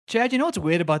Chad, you know what's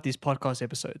weird about these podcast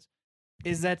episodes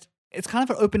is that it's kind of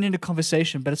an open-ended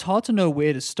conversation, but it's hard to know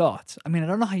where to start. I mean, I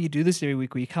don't know how you do this every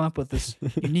week where you come up with this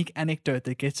unique anecdote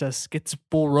that gets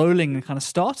ball rolling and kind of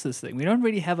starts this thing. We don't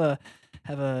really have a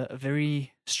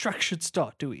very structured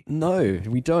start, do we? No,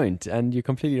 we don't. And you're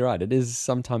completely right. It is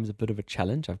sometimes a bit of a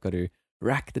challenge. I've got to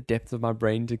rack the depth of my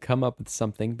brain to come up with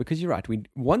something because you're right.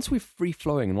 Once we're free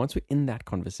flowing and once we're in that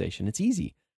conversation, it's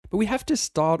easy. But we have to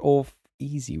start off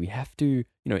easy. We have to,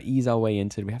 ease our way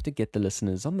into it. We have to get the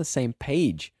listeners on the same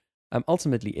page.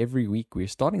 Ultimately, every week we're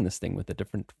starting this thing with a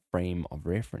different frame of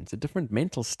reference, a different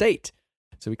mental state.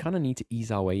 So we kind of need to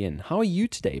ease our way in. How are you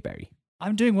today, Barry?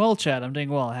 I'm doing well, Chad. I'm doing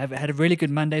well. I've had a really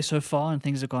good Monday so far, and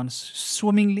things have gone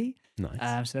swimmingly.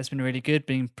 Nice. So that's been really good.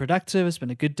 Being productive. It's been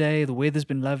a good day. The weather's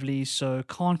been lovely, so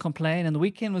can't complain. And the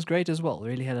weekend was great as well.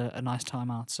 Really had a nice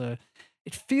time out. So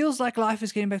it feels like life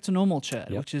is getting back to normal, Chad,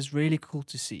 which is really cool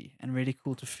to see and really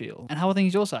cool to feel. And how are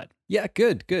things your side? Yeah,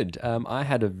 good. I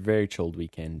had a very chilled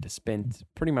weekend. Spent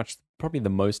probably the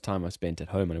most time I spent at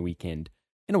home on a weekend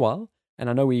in a while.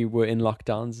 And I know we were in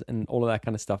lockdowns and all of that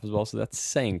kind of stuff as well, so that's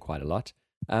saying quite a lot.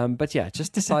 But yeah,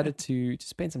 just decided to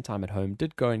spend some time at home.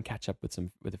 Did go and catch up with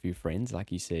a few friends,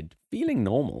 like you said, feeling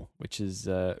normal, which is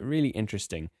really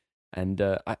interesting. And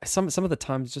some of the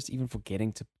times just even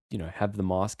forgetting to have the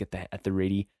mask at the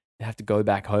ready, have to go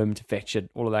back home to fetch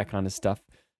it, all of that kind of stuff,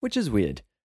 which is weird.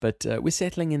 But we're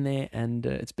settling in there, and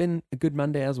it's been a good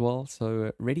Monday as well.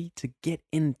 So ready to get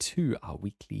into our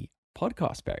weekly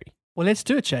podcast, Barry. Well, let's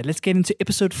do it, Chad. Let's get into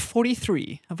episode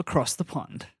 43 of Across the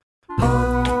Pond.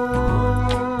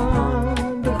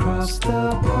 Across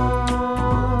the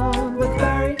Pond with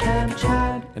Barry and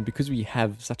Chad. And because we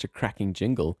have such a cracking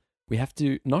jingle, we have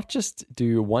to not just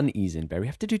do one ease in, Barry. We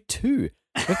have to do two.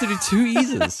 We have to do two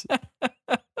eases.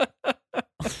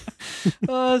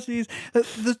 Oh, jeez.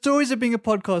 The joys of being a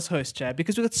podcast host, Chad,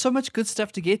 because we've got so much good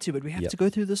stuff to get to, but we have to go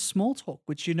through the small talk,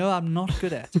 which I'm not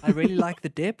good at. I really like the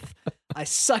depth. I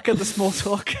suck at the small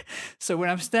talk. So when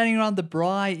I'm standing around the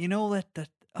braai,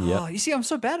 you see, I'm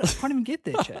so bad. I can't even get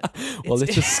there, Chad. Well,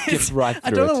 let's just skip right through it.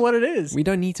 I don't know what it is. We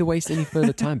don't need to waste any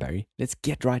further time, Barry. Let's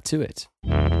get right to it.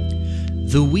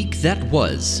 The week that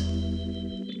was.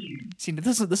 See,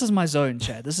 this is my zone,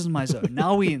 Chad. This is my zone.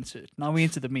 Now we into it. Now we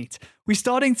into the meat. We're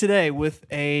starting today with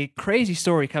a crazy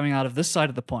story coming out of this side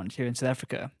of the pond here in South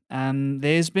Africa.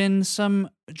 There's been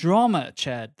some drama,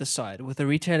 Chad, this side, with a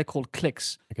retailer called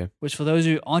Clicks, which for those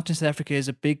who aren't in South Africa is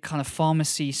a big kind of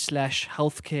pharmacy /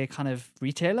 healthcare kind of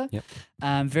retailer. Yep.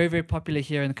 Very, very popular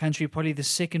here in the country. Probably the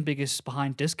second biggest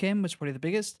behind Dis-Chem, which is probably the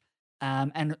biggest.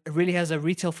 And it really has a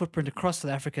retail footprint across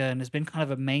South Africa and has been kind of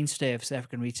a mainstay of South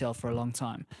African retail for a long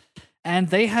time. And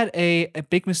they had a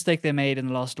big mistake they made in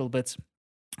the last little bit.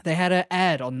 They had an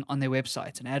ad on their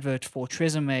website, an advert for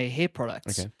Tresemme hair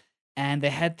products. Okay. And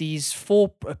they had these 4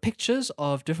 pictures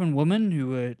of different women who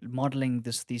were modeling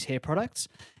these hair products.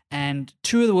 And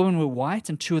 2 of the women were white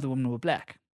and 2 of the women were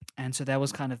black. And so that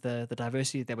was kind of the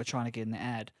diversity they were trying to get in the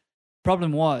ad.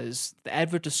 Problem was, the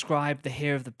advert described the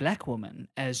hair of the black woman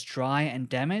as dry and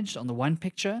damaged on the one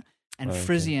picture and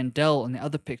frizzy and dull on the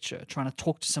other picture, trying to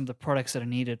talk to some of the products that are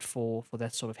needed for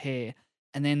that sort of hair.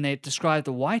 And then they described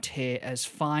the white hair as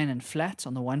fine and flat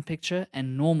on the one picture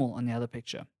and normal on the other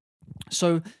picture.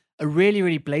 So a really,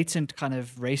 really blatant kind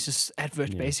of racist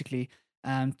advert, basically,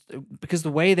 because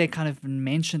the way they kind of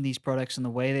mention these products and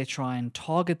the way they try and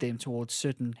target them towards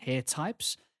certain hair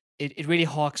types, it really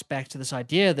harks back to this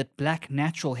idea that black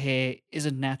natural hair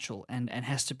isn't natural and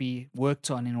has to be worked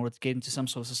on in order to get into some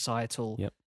sort of societal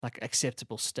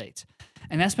acceptable state.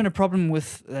 And that's been a problem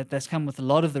that's come with a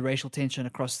lot of the racial tension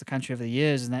across the country over the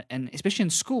years, and especially in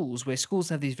schools, where schools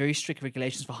have these very strict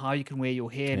regulations for how you can wear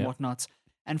your hair and whatnot.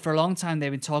 And for a long time,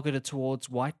 they've been targeted towards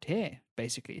white hair,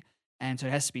 basically. And so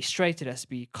it has to be straight, it has to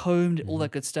be combed, all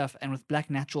that good stuff. And with black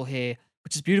natural hair,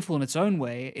 which is beautiful in its own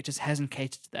way, it just hasn't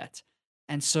catered to that.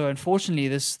 And so, unfortunately,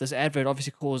 this advert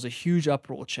obviously caused a huge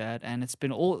uproar, Chad, and it's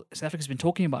been South Africa's been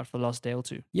talking about it for the last day or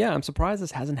two. Yeah, I'm surprised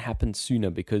this hasn't happened sooner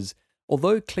because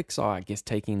although Clicks are, I guess,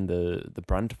 taking the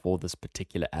brunt for this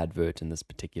particular advert and this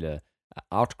particular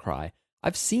outcry,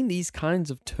 I've seen these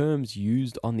kinds of terms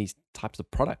used on these types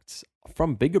of products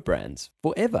from bigger brands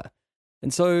forever.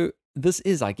 And so this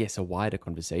is, I guess, a wider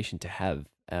conversation to have.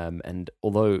 And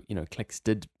although, Clicks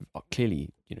did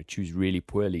clearly, choose really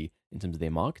poorly in terms of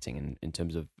their marketing and in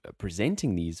terms of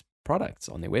presenting these products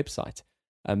on their website,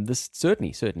 this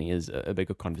certainly is a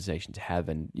bigger conversation to have.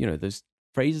 And, those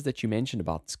phrases that you mentioned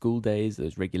about school days,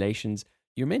 those regulations,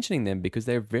 you're mentioning them because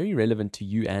they're very relevant to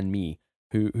you and me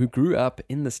who grew up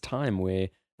in this time where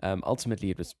ultimately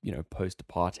it was,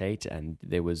 post-apartheid and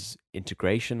there was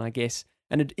integration, I guess.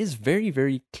 And it is very,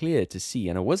 very clear to see,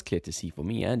 and it was clear to see for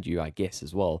me and you, I guess,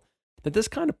 as well, that this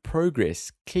kind of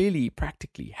progress clearly,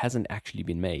 practically hasn't actually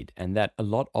been made, and that a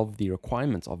lot of the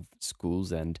requirements of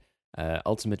schools and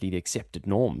ultimately the accepted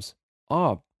norms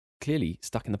are clearly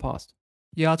stuck in the past.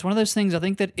 Yeah, it's one of those things. I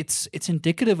think that it's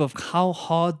indicative of how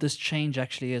hard this change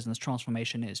actually is and this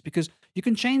transformation is, because you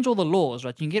can change all the laws,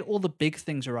 right? You can get all the big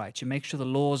things right. You make sure the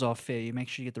laws are fair. You make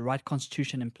sure you get the right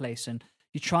constitution in place, and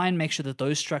you try and make sure that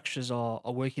those structures are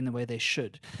working the way they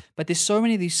should. But there's so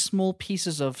many of these small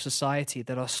pieces of society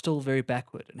that are still very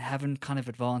backward and haven't kind of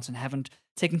advanced and haven't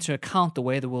taken into account the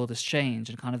way the world has changed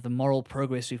and kind of the moral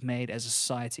progress we've made as a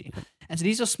society. And so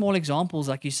these are small examples,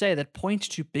 like you say, that point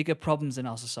to bigger problems in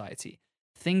our society.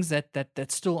 Things that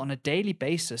still on a daily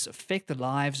basis affect the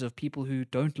lives of people who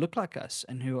don't look like us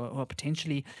and who are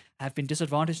potentially have been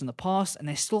disadvantaged in the past, and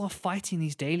they still are fighting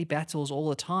these daily battles all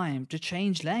the time to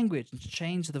change language and to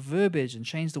change the verbiage and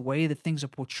change the way that things are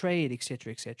portrayed,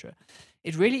 etc., etc.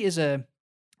 It really is a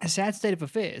sad state of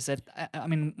affairs. That I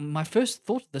mean, my first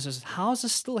thought of this is, how is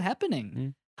this still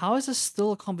happening? How is this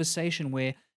still a conversation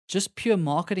where just pure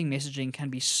marketing messaging can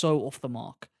be so off the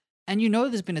mark? And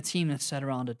there's been a team that sat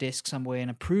around a desk somewhere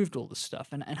and approved all this stuff.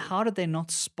 And how did they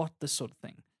not spot this sort of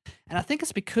thing? And I think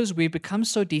it's because we've become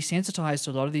so desensitized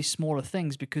to a lot of these smaller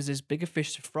things, because there's bigger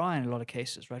fish to fry in a lot of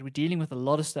cases, right? We're dealing with a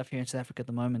lot of stuff here in South Africa at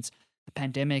the moment. The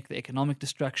pandemic, the economic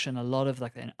destruction, a lot of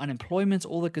like the unemployment,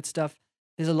 all the good stuff.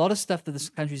 There's a lot of stuff that this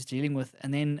country is dealing with.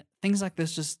 And then things like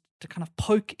this just to kind of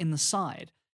poke in the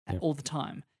side all the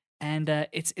time. And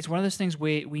it's one of those things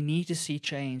where we need to see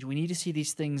change. We need to see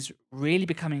these things really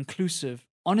become inclusive,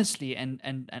 honestly, and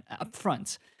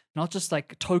upfront, not just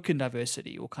like token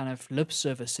diversity or kind of lip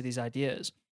service to these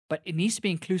ideas. But it needs to be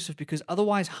inclusive, because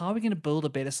otherwise, how are we going to build a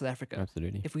better South Africa?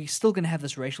 Absolutely. If we're still going to have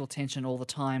this racial tension all the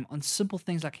time on simple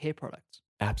things like hair products.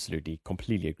 Absolutely.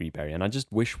 Completely agree, Barry. And I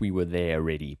just wish we were there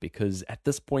already, because at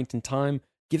this point in time,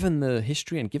 given the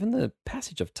history and given the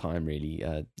passage of time, really,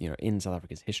 in South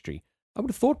Africa's history, I would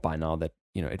have thought by now that,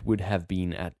 it would have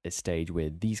been at a stage where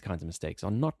these kinds of mistakes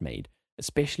are not made,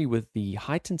 especially with the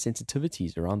heightened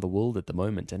sensitivities around the world at the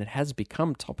moment. And it has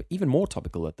become even more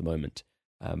topical at the moment,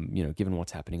 given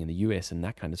what's happening in the US and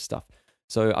that kind of stuff.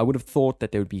 So I would have thought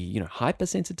that there would be,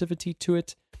 hypersensitivity to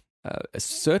it,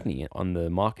 certainly on the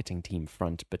marketing team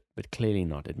front, but clearly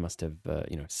not. It must have,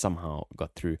 somehow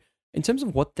got through. In terms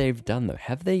of what they've done, though,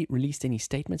 have they released any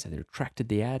statements? Have they retracted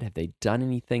the ad? Have they done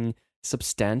anything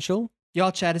substantial? Yeah,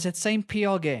 Chad, it's that same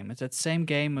PR game. It's that same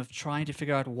game of trying to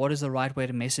figure out what is the right way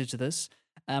to message this.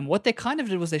 What they kind of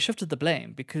did was they shifted the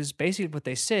blame, because basically what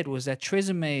they said was that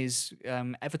Trezeme's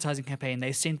advertising campaign,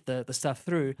 they sent the stuff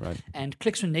through, right, and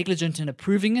Clicks were negligent in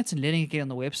approving it and letting it get on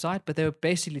the website, but they were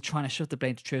basically trying to shift the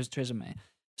blame to Trezeme.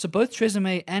 So both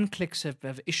Trezeme and Clicks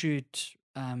have issued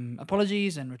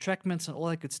apologies and retractments and all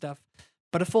that good stuff.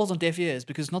 But it falls on deaf ears,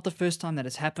 because it's not the first time that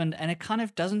it's happened, and it kind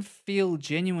of doesn't feel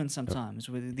genuine sometimes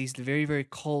with these very, very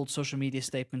cold social media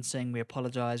statements saying we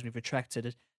apologize, we've retracted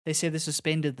it. They say they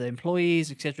suspended the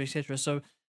employees, etc., etc. So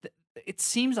it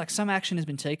seems like some action has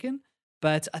been taken,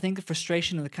 but I think the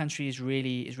frustration in the country is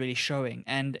really showing.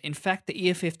 And in fact, the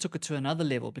EFF took it to another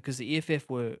level, because the EFF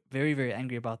were very, very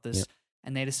angry about this,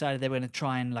 and they decided they were going to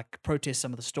try and protest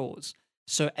some of the stores.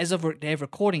 So as of day of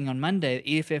recording on Monday,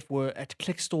 the EFF were at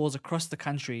Click stores across the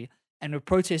country and were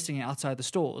protesting outside the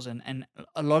stores. And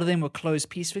a lot of them were closed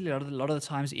peacefully. A lot of the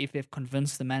times, the EFF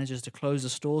convinced the managers to close the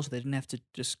stores, so they didn't have to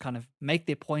just kind of make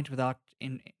their point without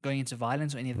going into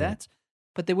violence or any of that.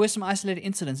 But there were some isolated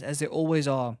incidents, as there always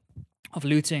are, of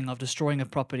looting, of destroying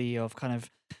of property, of kind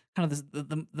of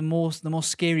the more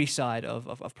scary side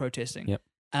of protesting. Yep.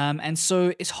 And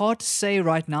so it's hard to say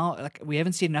right now. We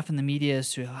haven't seen enough in the media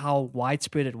as to how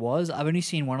widespread it was. I've only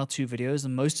seen one or two videos,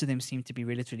 and most of them seem to be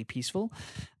relatively peaceful.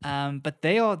 But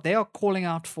they are calling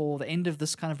out for the end of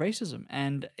this kind of racism,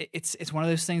 and it's one of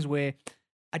those things where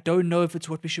I don't know if it's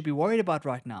what we should be worried about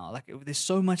right now. There's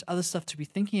so much other stuff to be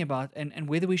thinking about, and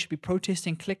whether we should be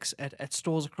protesting Clicks at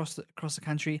stores across the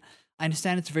country. I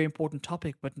understand it's a very important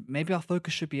topic, but maybe our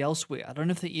focus should be elsewhere. I don't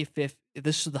know if the EFF, if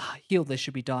this is the hill they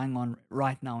should be dying on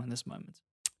right now in this moment.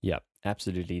 Yeah,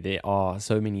 absolutely. There are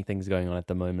so many things going on at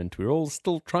the moment. We're all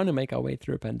still trying to make our way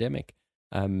through a pandemic.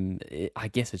 I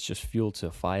guess it's just fuel to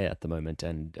a fire at the moment,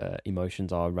 and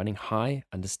emotions are running high,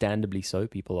 understandably so.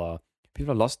 People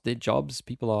have lost their jobs.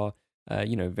 People are,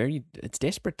 it's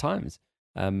desperate times.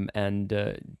 And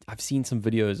I've seen some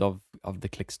videos of the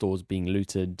Click stores being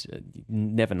looted.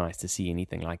 Never nice to see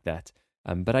anything like that.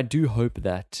 But I do hope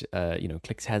that,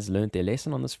 Clicks has learned their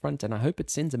lesson on this front, and I hope it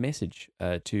sends a message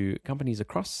to companies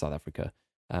across South Africa,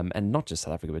 and not just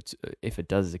South Africa, but if it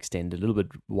does extend a little bit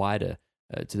wider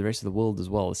to the rest of the world as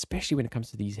well, especially when it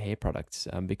comes to these hair products.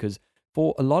 Because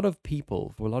for a lot of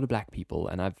people, for a lot of black people,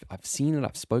 and I've seen it,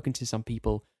 I've spoken to some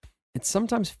people, it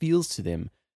sometimes feels to them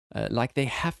like they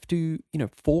have to,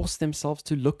 force themselves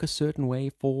to look a certain way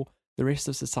for the rest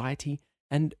of society.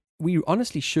 And we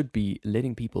honestly should be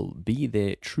letting people be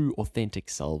their true, authentic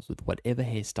selves with whatever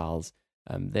hairstyles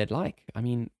they'd like. I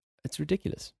mean, it's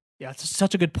ridiculous. Yeah, it's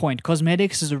such a good point.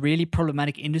 Cosmetics is a really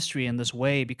problematic industry in this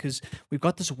way because we've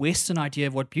got this Western idea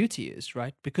of what beauty is,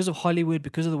 right? Because of Hollywood,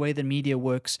 because of the way the media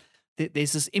works,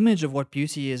 there's this image of what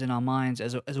beauty is in our minds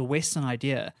as a Western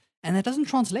idea, and that doesn't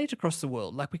translate across the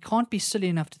world. Like, we can't be silly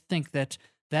enough to think that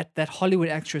Hollywood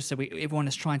actress that everyone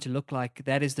is trying to look like,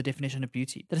 that is the definition of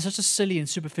beauty. That is such a silly and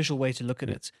superficial way to look at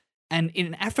it. And in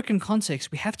an African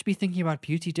context, we have to be thinking about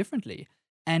beauty differently.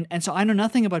 And so I know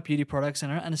nothing about beauty products,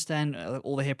 and I don't understand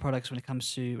all the hair products when it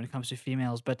comes to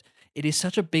females. But it is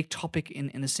such a big topic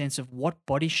in the sense of what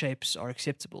body shapes are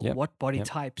acceptable, what body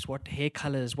types, what hair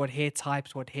colors, what hair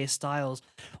types, what hairstyles,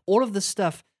 all of this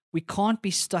stuff. We can't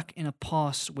be stuck in a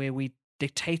past where we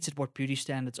dictated what beauty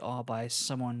standards are by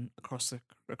someone across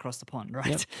the pond, right?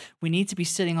 Yep. We need to be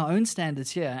setting our own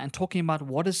standards here and talking about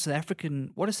what does South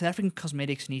African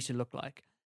cosmetics need to look like.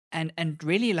 And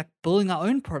really like building our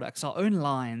own products, our own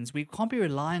lines. We can't be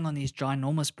relying on these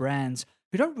ginormous brands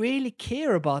who don't really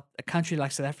care about a country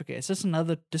like South Africa. It's just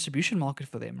another distribution market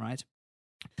for them, right?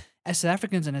 As South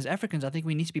Africans and as Africans, I think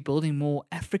we need to be building more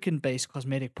African-based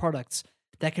cosmetic products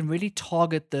that can really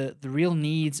target the real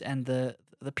needs and the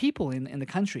people in the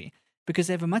country, because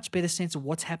they have a much better sense of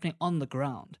what's happening on the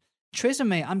ground.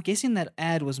 Tresemme, I'm guessing that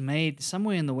ad was made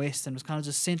somewhere in the West and was kind of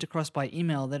just sent across by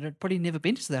email that had probably never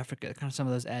been to South Africa, kind of some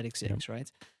of those ad execs, right?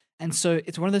 And so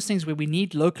it's one of those things where we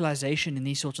need localization in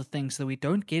these sorts of things so that we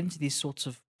don't get into these sorts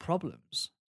of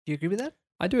problems. Do you agree with that?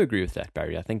 I do agree with that,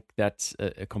 Barry. I think that's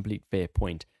a complete fair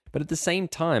point. But at the same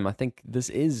time, I think this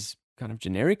is kind of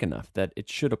generic enough that it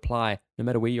should apply no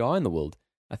matter where you are in the world.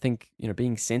 I think,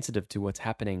 being sensitive to what's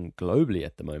happening globally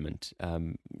at the moment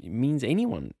means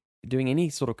anyone doing any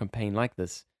sort of campaign like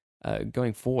this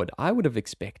going forward, I would have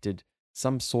expected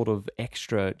some sort of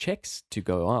extra checks to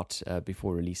go out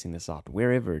before releasing this out,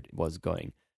 wherever it was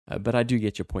going. But I do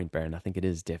get your point, Baron. I think it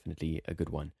is definitely a good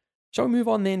one. Shall we move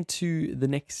on then to the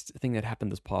next thing that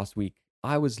happened this past week?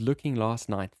 I was looking last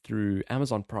night through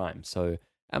Amazon Prime. So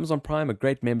Amazon Prime, a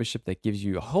great membership that gives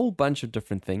you a whole bunch of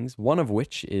different things, one of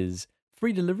which is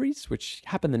free deliveries, which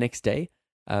happen the next day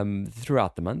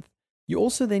throughout the month. You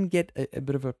also then get a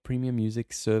bit of a premium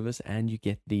music service, and you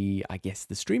get the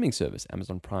streaming service,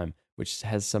 Amazon Prime, which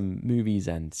has some movies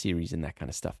and series and that kind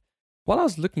of stuff. While I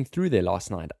was looking through there last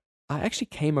night, I actually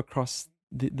came across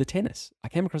the tennis.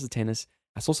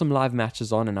 I saw some live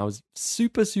matches on, and I was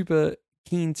super, super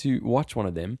keen to watch one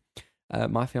of them.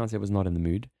 My fiance was not in the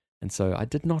mood, and so I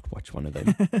did not watch one of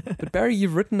them. But Barry,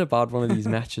 you've written about one of these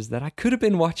matches that I could have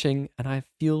been watching, and I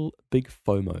feel big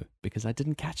FOMO because I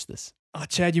didn't catch this. Oh,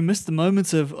 Chad, you missed the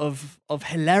moments of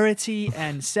hilarity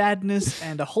and sadness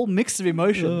and a whole mix of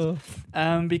emotions.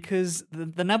 Because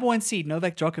the number one seed,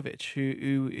 Novak Djokovic,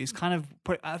 who is kind of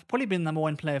probably been the number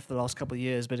one player for the last couple of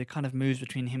years, but it kind of moves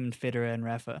between him and Federer and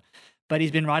Rafa. But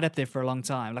he's been right up there for a long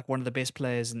time, like one of the best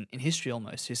players in history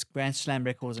almost. His Grand Slam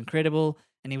record was incredible,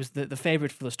 and he was the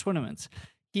favorite for this tournament.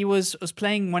 He was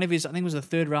playing one of his, I think it was the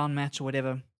third round match or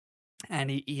whatever, and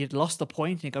he had lost the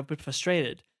point and he got a bit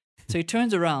frustrated. So he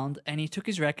turns around and he took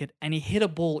his racket and he hit a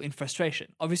ball in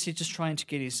frustration, obviously just trying to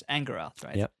get his anger out,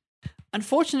 right? Yep.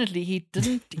 Unfortunately, he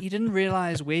didn't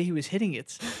realize where he was hitting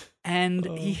it, and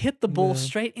he hit the ball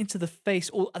straight into the face,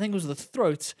 or I think it was the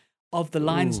throat of the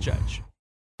lines judge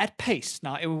at pace.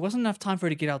 Now, it wasn't enough time for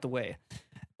her to get out the way.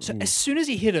 So as soon as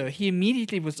he hit her, he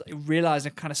immediately realized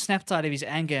and kind of snapped out of his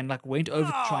anger and like went over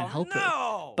to try and help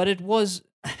her. But it was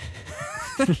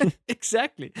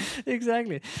exactly.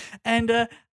 And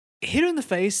hit her in the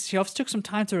face. She obviously took some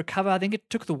time to recover. I think it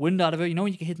took the wind out of her. You know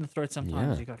when you get hit in the throat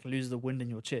sometimes, you got to lose the wind in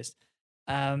your chest.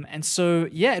 And so,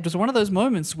 it was one of those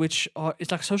moments which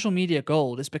it's like social media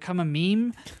gold. It's become a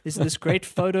meme. There's this great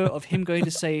photo of him going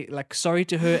to say like sorry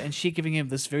to her and she giving him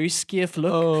this very scared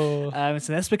look.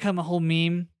 So that's become a whole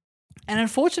meme. And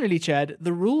unfortunately, Chad,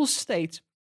 the rules state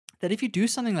that if you do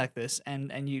something like this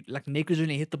and you like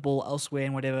negligently hit the ball elsewhere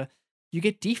and whatever, you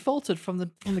get defaulted from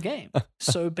the game.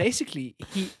 So basically,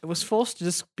 he was forced to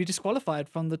just be disqualified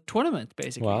from the tournament,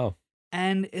 basically. Wow.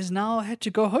 And is now had to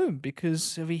go home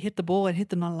because he hit the ball and hit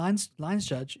the lines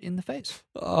judge in the face.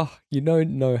 Oh, you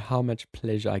don't know how much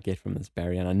pleasure I get from this,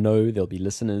 Barry. And I know there'll be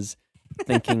listeners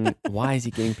thinking, why is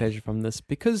he getting pleasure from this?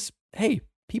 Because, hey,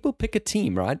 people pick a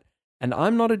team, right? And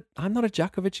I'm not a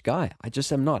Djokovic guy. I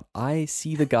just am not. I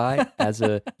see the guy as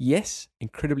a, yes,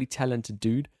 incredibly talented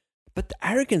dude, but the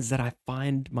arrogance that I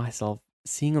find myself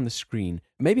seeing on the screen,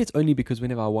 maybe it's only because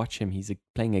whenever I watch him, he's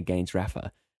playing against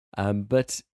Rafa.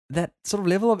 But that sort of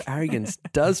level of arrogance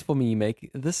does for me make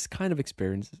this kind of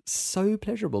experience so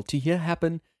pleasurable to hear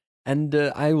happen. And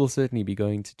I will certainly be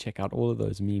going to check out all of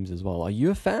those memes as well. Are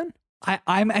you a fan?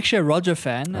 I'm actually a Roger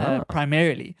fan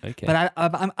primarily, Okay. but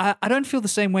I don't feel the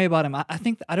same way about him. I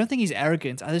don't think he's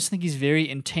arrogant. I just think he's very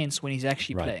intense when he's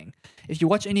actually Right. playing. If you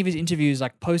watch any of his interviews,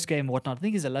 like post game or whatnot, I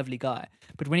think he's a lovely guy.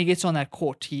 But when he gets on that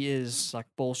court, he is like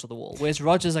balls to the wall. Whereas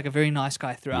Roger's like a very nice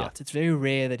guy throughout. It's very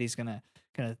rare that he's gonna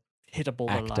hit a ball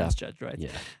to Act the lines up. judge, right?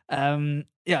 Yeah.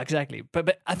 Yeah, exactly.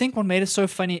 But I think what made it so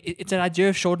funny, it's an idea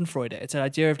of Schadenfreude. It's an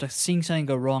idea of like seeing something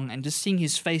go wrong and just seeing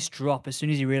his face drop as soon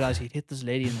as he realized he'd hit this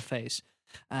lady in the face.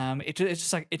 It's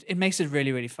just like it makes it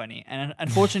really, really funny. And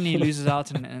unfortunately, he loses out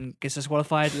and gets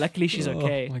disqualified. Luckily, she's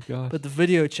okay. Oh my gosh. But the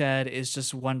video, Chad, is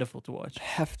just wonderful to watch.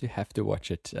 Have to watch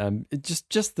it.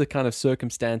 Just the kind of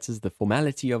circumstances, the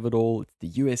formality of it all. It's the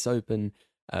US Open.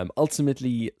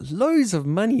 Ultimately, loads of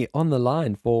money on the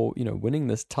line for winning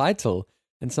this title,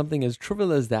 and something as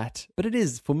trivial as that. But it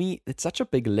is, for me, it's such a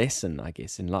big lesson, I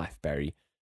guess, in life, Barry.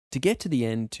 To get to the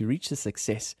end, to reach the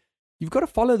success, you've got to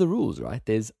follow the rules, right?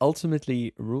 There's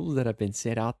ultimately rules that have been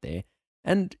set out there,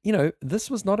 and this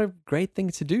was not a great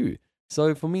thing to do.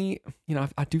 So for me,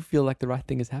 I do feel like the right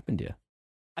thing has happened here.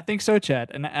 I think so,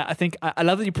 Chad. And I think I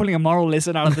love that you're pulling a moral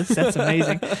lesson out of this. That's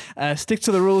amazing. Stick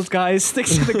to the rules, guys. Stick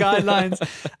to the guidelines,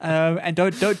 and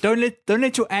don't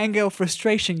let your anger or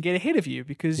frustration get ahead of you,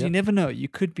 because you never know. You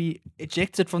could be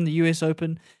ejected from the US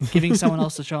Open, giving someone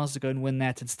else a chance to go and win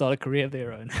that and start a career of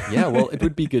their own. Yeah, well, it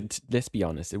would be good. Let's be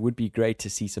honest. It would be great to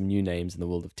see some new names in the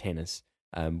world of tennis.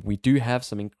 We do have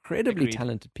some incredibly Agreed.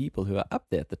 talented people who are up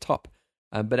there at the top.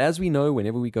 But as we know,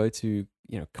 whenever we go to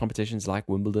competitions like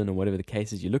Wimbledon or whatever the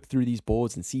case is, you look through these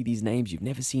boards and see these names you've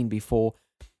never seen before,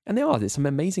 and there's some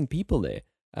amazing people there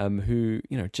who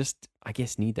just, I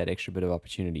guess, need that extra bit of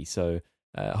opportunity. So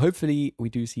hopefully we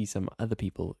do see some other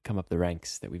people come up the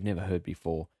ranks that we've never heard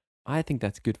before. I think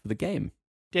that's good for the game.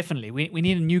 Definitely. We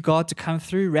need a new guard to come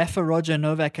through. Rafa, Roger, and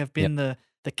Novak have been the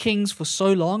kings for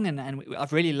so long, and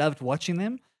I've really loved watching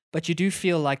them. But you do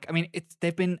feel like, I mean,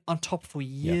 they've been on top for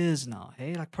years now,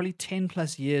 hey? Like probably 10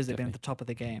 plus years they've been at the top of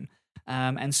the game.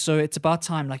 And so it's about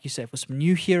time, like you said, for some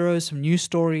new heroes, some new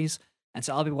stories. And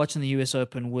so I'll be watching the US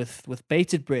Open with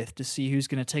bated breath to see who's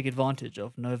going to take advantage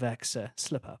of Novak's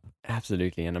slip up.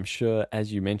 Absolutely. And I'm sure,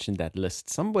 as you mentioned that list,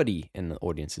 somebody in the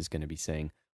audience is going to be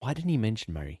saying, why didn't he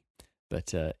mention Murray?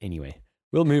 But anyway,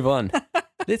 we'll move on.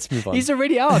 Let's move on. He's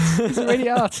already out.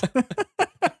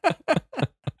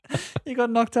 He got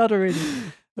knocked out already.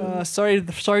 Sorry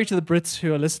to the Brits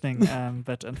who are listening,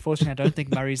 but unfortunately, I don't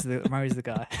think Murray's the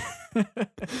guy.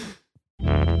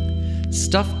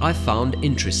 Stuff I found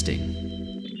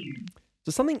interesting.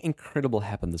 So something incredible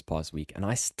happened this past week, and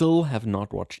I still have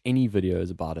not watched any videos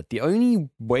about it. The only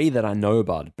way that I know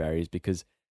about it, Barry, is because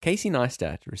Casey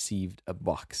Neistat received a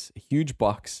huge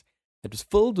box that was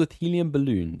filled with helium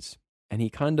balloons, and he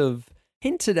kind of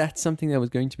hinted at something that was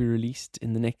going to be released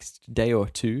in the next day or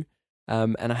two.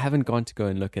 And I haven't gone to go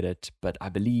and look at it, but I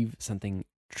believe something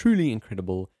truly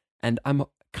incredible. And I'm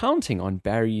counting on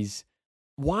Barry's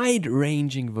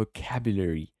wide-ranging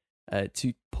vocabulary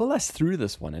to pull us through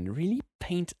this one and really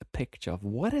paint a picture of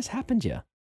what has happened here.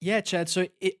 Yeah, Chad. So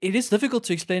it is difficult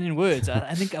to explain in words.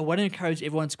 I think I want to encourage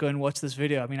everyone to go and watch this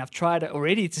video. I mean, I've tried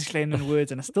already to explain in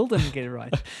words and I still didn't get it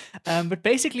right. But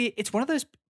basically, it's one of those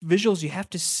visuals you have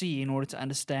to see in order to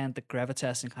understand the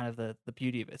gravitas and kind of the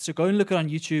beauty of it. So go and look it on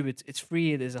YouTube. It's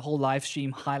free. There's a whole live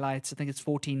stream highlights. I think it's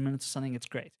 14 minutes or something. It's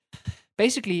great.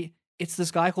 Basically, it's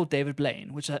this guy called David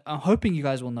Blaine, which I'm hoping you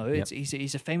guys will know. Yep.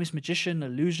 He's a famous magician,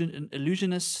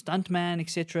 illusionist, stuntman,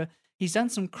 etc. He's done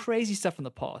some crazy stuff in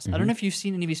the past. I don't know if you've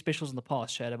seen any of his specials in the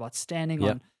past, Chad, about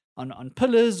standing on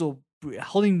pillars or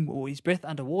holding his breath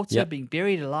underwater, being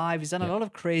buried alive. He's done a lot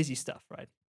of crazy stuff, right?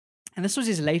 And this was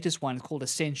his latest one called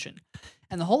Ascension.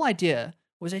 And the whole idea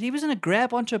was that he was going to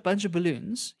grab onto a bunch of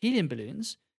balloons, helium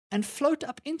balloons, and float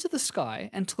up into the sky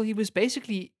until he was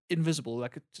basically invisible,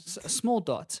 like a small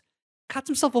dot, cut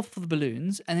himself off of the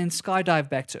balloons, and then skydive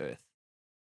back to Earth.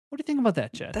 What do you think about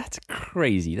that, Chad? That's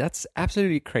crazy. That's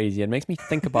absolutely crazy. It makes me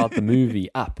think about the movie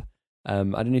Up. I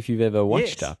don't know if you've ever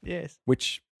watched Up. Yes.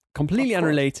 Which, completely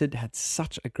unrelated, had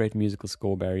such a great musical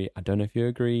score, Barry. I don't know if you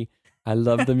agree. I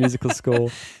love the musical score.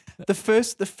 The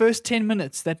first 10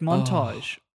 minutes, that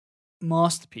montage,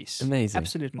 masterpiece. Amazing.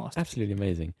 Absolute masterpiece. Absolutely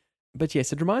amazing. But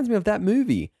yes, it reminds me of that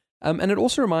movie. And it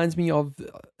also reminds me of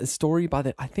a story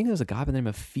by I think there was a guy by the name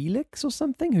of Felix or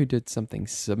something who did something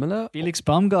similar. Felix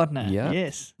Baumgartner. Yeah.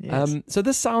 Yes. So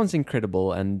this sounds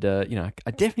incredible, and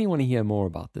I definitely want to hear more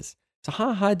about this. So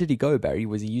how high did he go, Barry?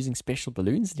 Was he using special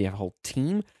balloons? Did he have a whole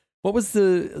team? What was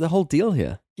the whole deal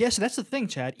here? Yeah, so that's the thing,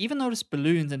 Chad. Even though it's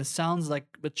balloons and it sounds like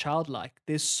a bit childlike,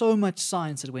 there's so much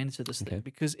science that went into this thing,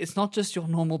 because it's not just your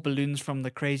normal balloons from the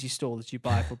crazy store that you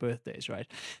buy for birthdays, right?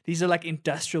 These are like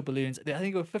industrial balloons. I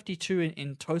think there were 52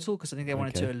 in total, because I think they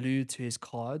wanted to allude to his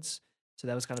cards. So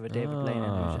that was kind of a David Blaine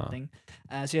illusion thing.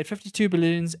 So you had 52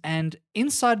 balloons, and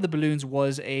inside the balloons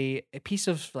was a piece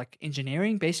of like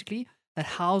engineering, basically, that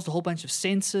housed a whole bunch of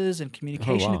sensors and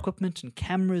communication equipment and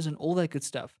cameras and all that good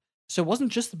stuff. So it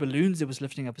wasn't just the balloons it was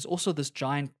lifting up, it's also this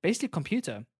giant, basically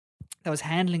computer that was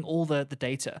handling all the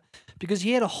data, because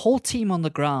he had a whole team on the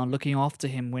ground looking after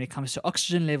him when it comes to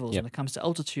oxygen levels, when it comes to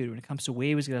altitude, when it comes to where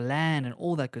he was going to land and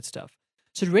all that good stuff.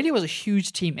 So it really was a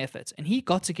huge team effort, and he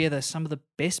got together some of the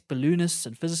best balloonists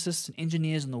and physicists and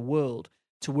engineers in the world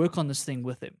to work on this thing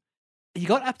with him. He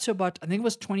got up to about, I think it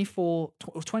was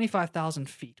 25,000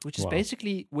 feet, which is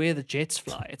basically where the jets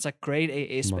fly. It's like grade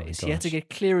A airspace. He had to get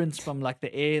clearance from like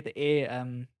the air.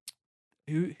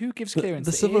 Who gives clearance?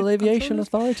 The Civil Aviation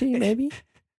Authority, maybe?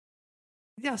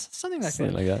 Yeah, something like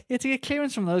Something that. like that. He had to get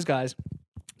clearance from those guys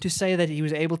to say that he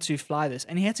was able to fly this.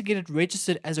 And he had to get it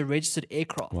registered as a registered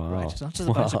aircraft, right? It's not just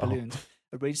a bunch of balloons,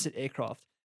 a registered aircraft.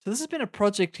 So this has been a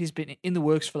project he's been in the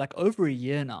works for like over a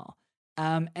year now.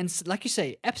 And like you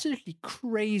say, absolutely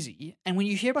crazy. And when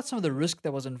you hear about some of the risk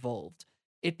that was involved,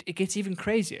 it gets even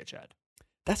crazier, Chad.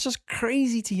 That's just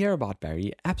crazy to hear about,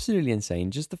 Barry. Absolutely insane.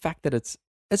 Just the fact that it's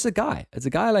a guy. It's a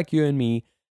guy like you and me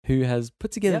who has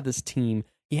put together this team.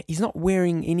 He's not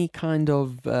wearing any kind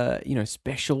of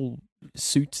special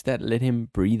suits that let him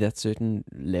breathe at certain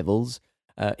levels,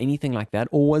 anything like that.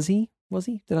 Or was he?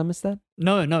 Did I miss that?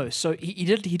 No. So he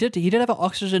did have an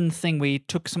oxygen thing where he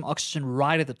took some oxygen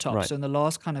right at the top. So in the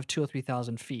last kind of 2,000 or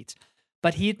 3,000 feet.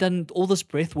 But he had done all this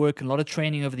breath work and a lot of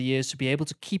training over the years to be able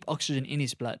to keep oxygen in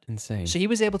his blood. Insane. So he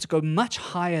was able to go much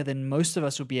higher than most of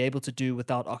us would be able to do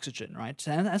without oxygen, right?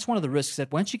 And that's one of the risks,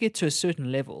 that once you get to a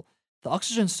certain level, the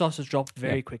oxygen starts to drop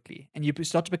very quickly, and you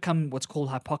start to become what's called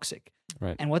hypoxic.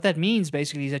 Right. And what that means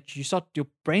basically is that your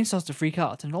brain starts to freak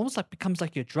out, and it almost like becomes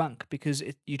like you're drunk, because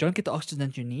you don't get the oxygen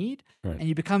that you need, and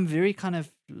you become very kind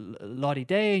of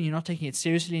la-di-day, and you're not taking it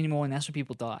seriously anymore, and that's when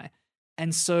people die.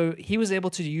 And so he was able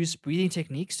to use breathing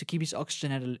techniques to keep his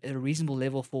oxygen at a reasonable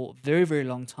level for a very, very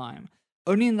long time.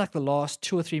 Only in like the last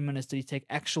 2 or 3 minutes did he take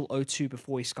actual O2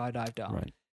 before he skydived down.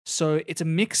 Right. So it's a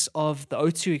mix of the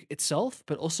O2 itself,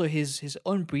 but also his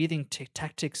own breathing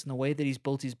tactics and the way that he's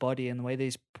built his body and the way that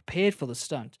he's prepared for the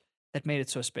stunt that made it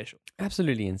so special.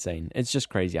 Absolutely insane. It's just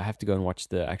crazy. I have to go and watch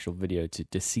the actual video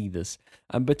to see this.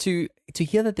 But to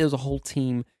hear that there's a whole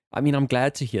team, I mean, I'm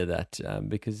glad to hear that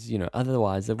because,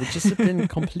 otherwise it would just have been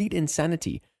complete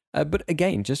insanity. But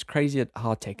again, just crazy at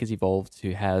how tech has evolved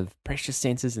to have pressure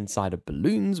sensors inside of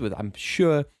balloons with, I'm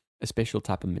sure, a special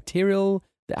type of material,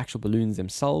 the actual balloons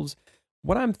themselves.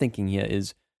 What I'm thinking here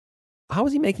is, how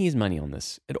is he making his money on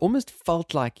this? It almost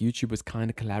felt like YouTube was kind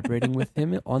of collaborating with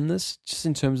him on this, just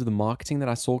in terms of the marketing that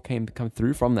I saw come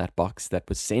through from that box that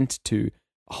was sent to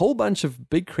a whole bunch of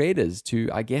big creators to,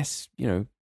 I guess,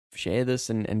 share this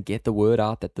and get the word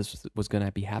out that this was going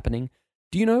to be happening.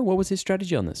 Do you know what was his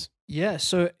strategy on this? Yeah,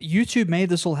 so YouTube made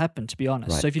this all happen, to be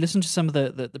honest. Right. So if you listen to some of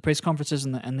the press conferences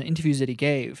and the interviews that he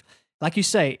gave, like you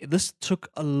say, this took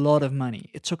a lot of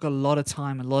money. It took a lot of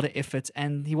time, a lot of effort,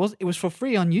 and it was for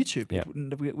free on YouTube. Yeah.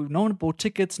 No one bought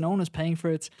tickets, no one was paying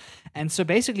for it. And so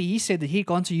basically he said that he'd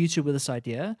gone to YouTube with this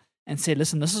idea and said,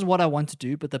 listen, this is what I want to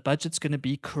do, but the budget's going to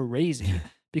be crazy.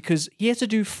 Because he had to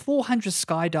do 400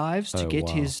 skydives to get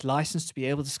his license to be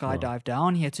able to skydive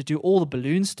down. He had to do all the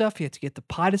balloon stuff. He had to get the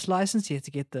pilot's license. He had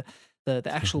to get the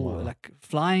actual like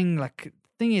flying like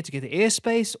thing. He had to get the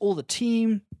airspace, all the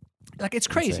team. Like, it's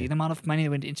crazy the amount of money that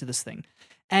went into this thing.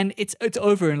 And it's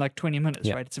over in like 20 minutes,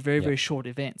 right? It's a very, very short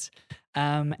event.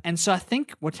 And so I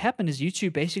think what happened is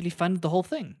YouTube basically funded the whole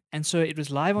thing. And so it was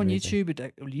live on YouTube,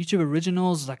 YouTube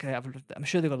Originals. Like, I'm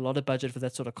sure they've got a lot of budget for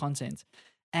that sort of content.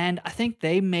 And I think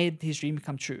they made his dream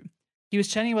come true. He was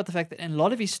chatting about the fact that in a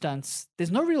lot of his stunts,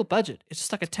 there's no real budget. It's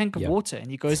just like a tank of water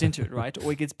and he goes into it, right?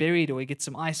 Or he gets buried or he gets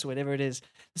some ice or whatever it is.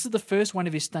 This is the first one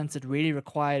of his stunts that really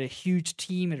required a huge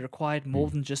team. It required more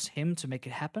than just him to make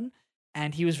it happen.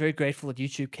 And he was very grateful that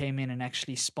YouTube came in and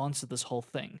actually sponsored this whole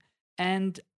thing.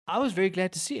 And I was very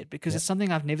glad to see it because it's something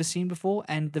I've never seen before.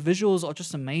 And the visuals are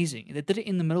just amazing. They did it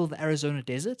in the middle of the Arizona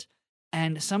desert.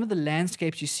 And some of the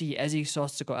landscapes you see as he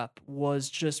starts to go up was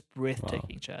just Wow.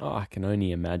 breathtaking, Chad. Oh, I can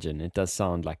only imagine. It does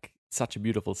sound like such a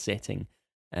beautiful setting.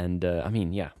 And I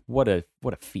mean, yeah, what a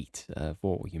feat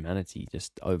for humanity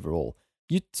just overall.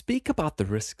 You speak about the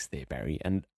risks there, Barry,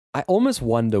 and I almost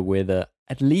wonder whether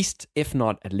at least, if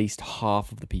not at least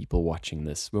half of the people watching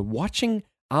this were watching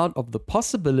out of the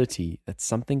possibility that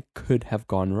something could have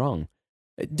gone wrong.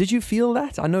 Did you feel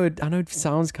that? I know it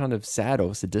sounds kind of sad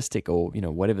or sadistic or,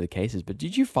 whatever the case is, but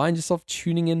did you find yourself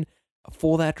tuning in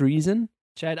for that reason?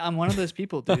 Chad, I'm one of those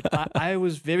people, dude. I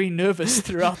was very nervous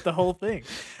throughout the whole thing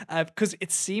because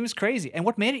it seems crazy. And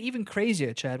what made it even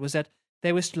crazier, Chad, was that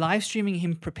they were live streaming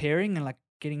him preparing and like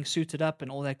getting suited up and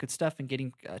all that good stuff and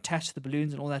getting attached to the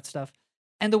balloons and all that stuff.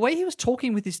 And the way he was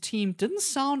talking with his team didn't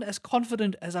sound as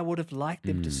confident as I would have liked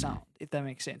them to sound, if that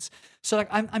makes sense. So like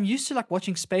I'm used to like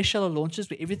watching space shuttle launches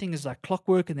where everything is like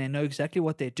clockwork and they know exactly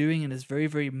what they're doing and is very,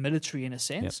 very military in a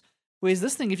sense. Yep. Whereas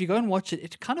this thing, if you go and watch it,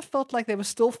 it kind of felt like they were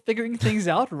still figuring things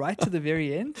out right to the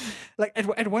very end. Like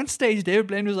at one stage, David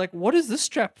Blaine was like, "What is this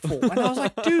strap for?" And I was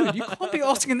like, "Dude, you can't be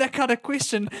asking that kind of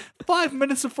question 5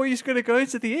 minutes before you're going to go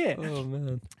into the air." Oh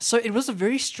man! So it was a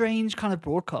very strange kind of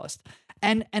broadcast.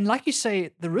 And like you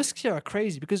say, the risks here are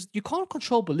crazy because you can't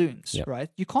control balloons, Yep. right?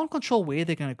 You can't control where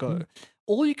they're going to go.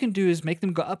 All you can do is make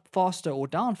them go up faster or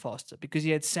down faster because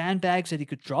he had sandbags that he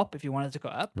could drop if he wanted to go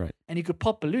up, Right. and he could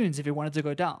pop balloons if he wanted to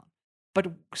go down. But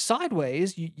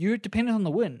sideways, you're dependent on the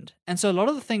wind. And so a lot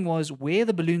of the thing was where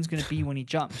the balloon's going to be when he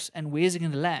jumps and where's it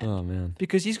going to land. Oh man!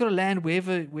 Because he's got to land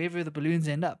wherever the balloons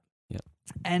end up. Yeah.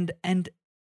 And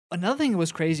another thing that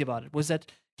was crazy about it was that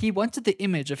he wanted the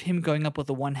image of him going up with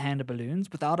the one-handed balloons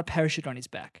without a parachute on his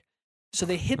back. So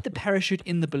they hid the parachute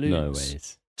in the balloons. No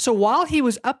ways. So while he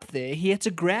was up there, he had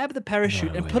to grab the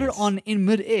parachute No and put it ways. on in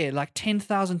mid-air, like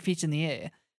 10,000 feet in the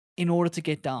air, in order to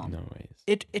get down. No ways.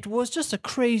 It was just a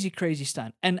crazy, crazy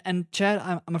stunt. And Chad,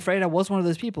 I'm afraid I was one of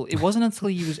those people. It wasn't until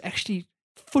he was actually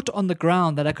foot on the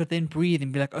ground that I could then breathe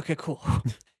and be like, okay, cool.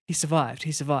 He survived.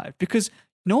 Because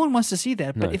no one wants to see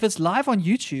that. But No. if it's live on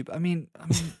YouTube, I mean,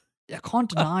 I can't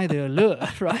deny the allure,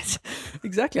 right?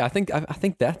 Exactly. I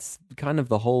think that's kind of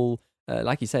the whole,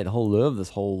 like you say, the whole lure of this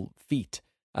whole feat,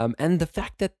 and the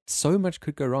fact that so much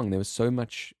could go wrong. There was so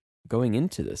much going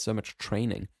into this, so much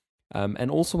training, and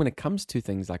also when it comes to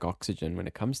things like oxygen, when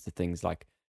it comes to things like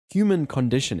human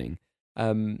conditioning,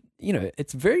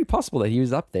 it's very possible that he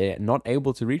was up there not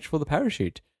able to reach for the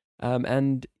parachute,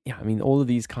 and yeah, I mean, all of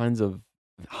these kinds of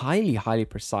highly, highly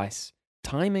precise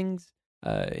timings.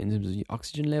 In terms of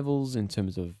oxygen levels, in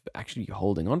terms of actually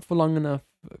holding on for long enough,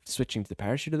 switching to the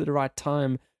parachute at the right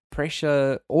time,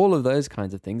 pressure, all of those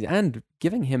kinds of things, and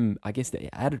giving him, I guess, the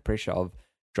added pressure of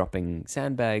dropping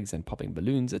sandbags and popping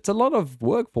balloons. It's a lot of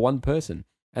work for one person.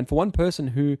 And for one person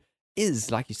who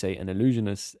is, like you say, an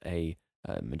illusionist, a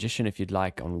magician, if you'd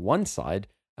like, on one side,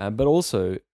 but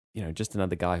also, just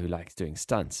another guy who likes doing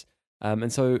stunts.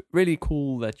 And so really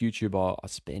cool that YouTube are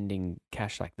spending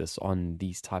cash like this on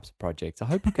these types of projects.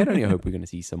 I can only hope we're going to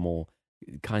see some more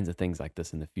kinds of things like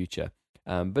this in the future.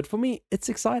 But for me, it's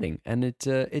exciting, and it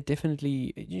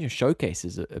definitely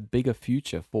showcases a bigger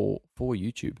future for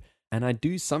YouTube. And I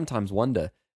do sometimes wonder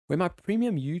where my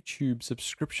premium YouTube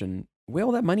subscription, where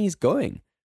all that money is going.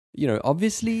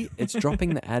 Obviously it's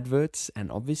dropping the adverts,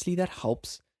 and obviously that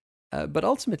helps. But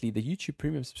ultimately, the YouTube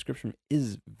premium subscription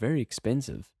is very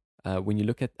expensive. When you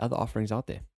look at other offerings out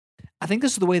there. I think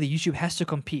this is the way that YouTube has to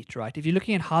compete, right? If you're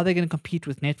looking at how they're going to compete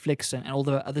with Netflix and all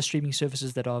the other streaming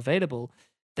services that are available,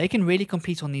 they can really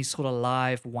compete on these sort of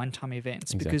live one-time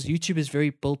events because YouTube is very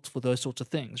built for those sorts of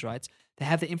things, right? They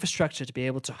have the infrastructure to be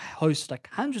able to host like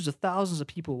hundreds of thousands of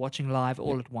people watching live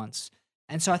all at once.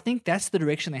 And so I think that's the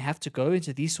direction they have to go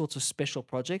into these sorts of special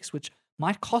projects, which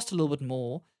might cost a little bit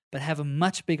more, but have a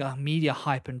much bigger media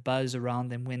hype and buzz around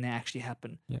them when they actually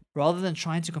happen. Yep. Rather than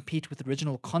trying to compete with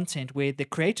original content where the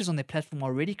creators on their platform are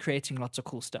already creating lots of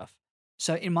cool stuff.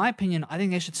 So in my opinion, I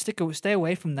think they should stay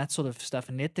away from that sort of stuff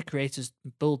and let the creators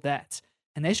build that.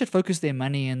 And they should focus their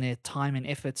money and their time and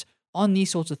efforts on these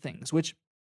sorts of things, which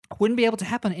wouldn't be able to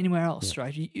happen anywhere else,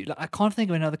 right? I can't think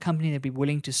of another company that'd be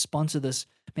willing to sponsor this,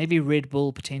 maybe Red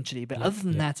Bull potentially, but other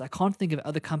than that, I can't think of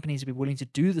other companies that'd be willing to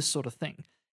do this sort of thing.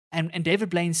 And David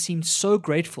Blaine seemed so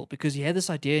grateful because he had this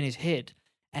idea in his head,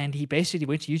 and he basically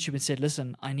went to YouTube and said,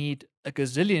 listen, I need $1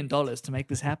 gazillion to make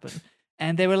this happen.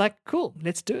 And they were like, cool,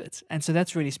 let's do it. And so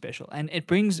that's really special. And it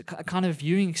brings a kind of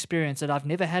viewing experience that I've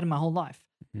never had in my whole life.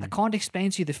 I can't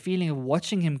explain to you the feeling of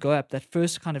watching him go up that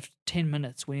first kind of 10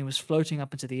 minutes when he was floating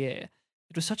up into the air.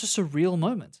 It was such a surreal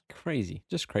moment. Crazy,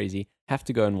 just crazy. Have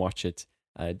to go and watch it.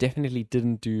 Definitely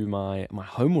didn't do my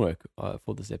homework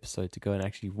for this episode to go and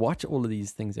actually watch all of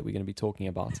these things that we're going to be talking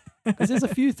about. Because there's a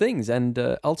few things, and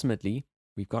ultimately,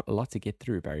 we've got a lot to get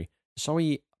through, Barry. Shall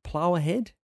we plow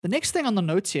ahead? The next thing on the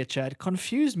notes here, Chad,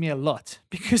 confused me a lot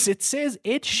because it says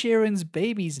Ed Sheeran's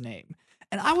baby's name.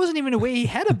 And I wasn't even aware he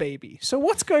had a baby. So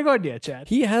what's going on here, Chad?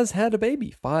 He has had a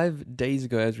baby. 5 days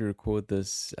ago, as we record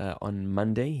this on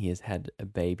Monday, he has had a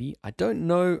baby. I don't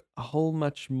know a whole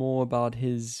much more about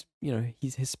his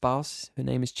spouse. Her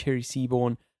name is Cherry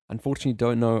Seaborn. Unfortunately,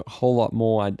 don't know a whole lot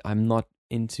more. I'm not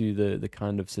into the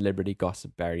kind of celebrity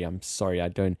gossip, Barry. I'm sorry, I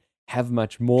don't have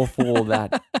much more for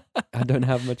that. I don't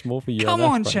have much more for you. Come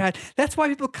on, Chad. That's why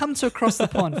people come to across the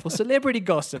pond, for celebrity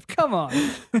gossip. Come on.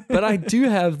 But I do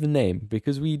have the name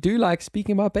because we do like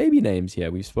speaking about baby names here.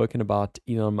 We've spoken about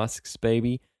Elon Musk's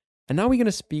baby. And now we're going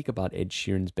to speak about Ed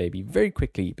Sheeran's baby very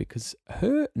quickly because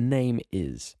her name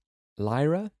is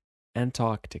Lyra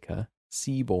Antarctica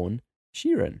Seaborn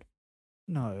Sheeran.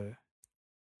 No.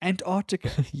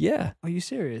 Antarctica. Yeah. Are you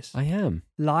serious? I am.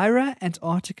 Lyra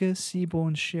Antarctica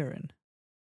Seaborn Sheeran.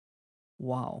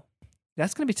 Wow.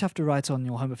 That's going to be tough to write on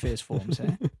your home affairs forms,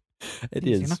 eh? It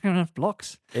Jeez, is. You're not going to have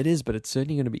blocks. It is, but it's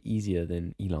certainly going to be easier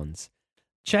than Elon's.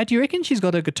 Chad, do you reckon she's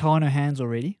got a guitar in her hands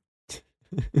already?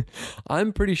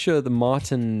 I'm pretty sure the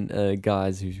Martin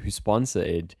guys who sponsor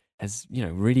Ed has,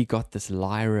 really got this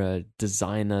Lyra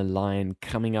designer line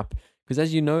coming up. Because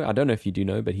as you know, I don't know if you do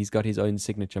know, but he's got his own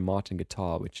signature Martin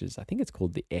guitar, which is, I think it's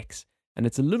called the X. And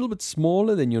it's a little bit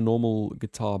smaller than your normal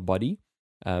guitar body.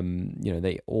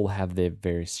 They all have their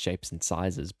various shapes and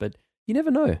sizes, but you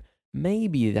never know.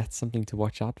 Maybe that's something to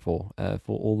watch out for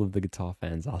all of the guitar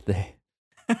fans out there.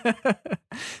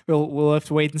 We'll have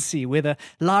to wait and see whether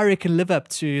Lyra can live up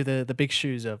to the big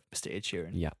shoes of Mr. Ed Sheeran.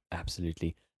 Yeah,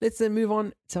 absolutely. Let's then move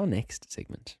on to our next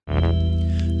segment.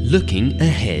 Looking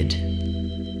ahead.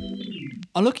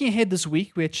 On Looking Ahead this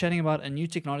week, we're chatting about a new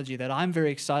technology that I'm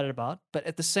very excited about, but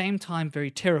at the same time very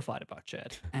terrified about,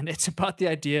 Chad. And it's about the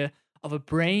idea of a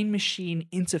brain-machine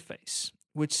interface,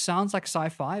 which sounds like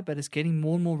sci-fi, but is getting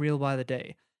more and more real by the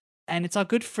day. And it's our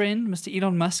good friend, Mr.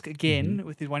 Elon Musk, again,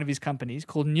 with one of his companies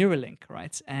called Neuralink,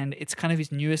 right? And it's kind of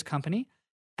his newest company.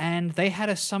 And they had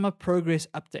a summer progress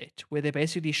update where they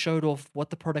basically showed off what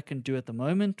the product can do at the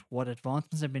moment, what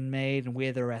advancements have been made, and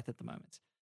where they're at the moment.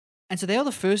 And so they are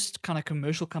the first kind of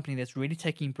commercial company that's really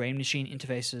taking brain-machine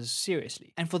interfaces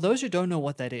seriously. And for those who don't know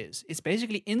what that is, it's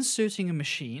basically inserting a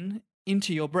machine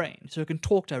into your brain so it can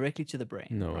talk directly to the brain.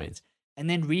 No. Right? And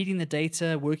then reading the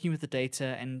data, working with the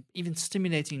data, and even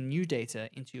stimulating new data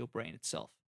into your brain itself.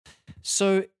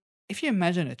 So if you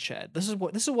imagine it, Chad, this is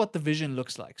what the vision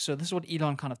looks like. So this is what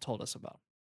Elon kind of told us about.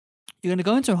 You're going to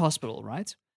go into a hospital,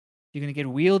 right? You're going to get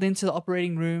wheeled into the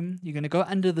operating room. You're going to go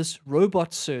under this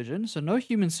robot surgeon. So no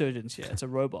human surgeons here. It's a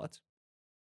robot.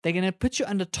 They're going to put you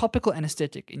under topical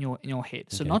anesthetic in your head.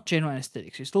 So not general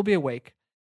anesthetic. So you'll still be awake.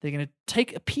 They're going to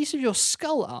take a piece of your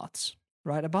skull out,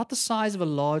 right? About the size of a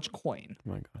large coin.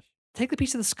 Oh my gosh. Take the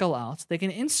piece of the skull out. They're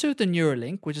going to insert the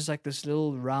Neuralink, which is like this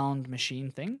little round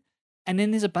machine thing. And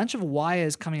then there's a bunch of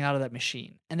wires coming out of that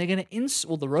machine. And they're going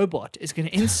to the robot is going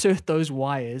to insert those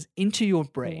wires into your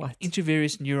brain, into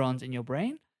various neurons in your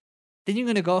brain. Then you're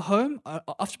going to go home.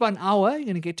 After about an hour, you're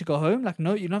going to get to go home. Like,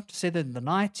 no, you don't have to stay there in the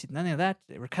night. None of that.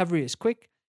 The recovery is quick.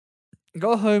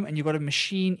 Go home and you've got a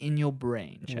machine in your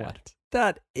brain, Chad. What?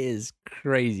 That is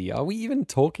crazy. Are we even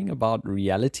talking about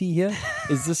reality here?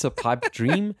 Is this a pipe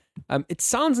dream? It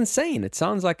sounds insane. It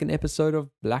sounds like an episode of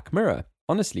Black Mirror.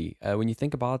 Honestly, when you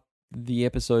think about the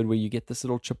episode where you get this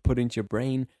little chip put into your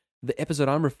brain, the episode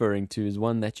I'm referring to is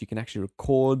one that you can actually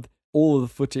record all of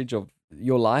the footage of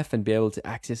your life and be able to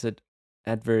access it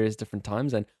at various different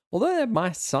times. And although that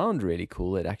might sound really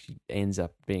cool, it actually ends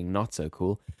up being not so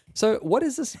cool. So what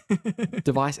is this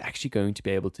device actually going to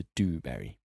be able to do,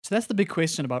 Barry? So that's the big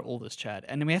question about all this, Chad.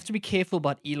 And we have to be careful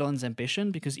about Elon's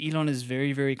ambition because Elon is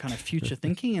very, very kind of future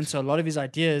thinking. And so a lot of his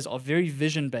ideas are very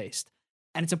vision based.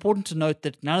 And it's important to note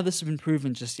that none of this has been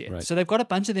proven just yet. Right. So they've got a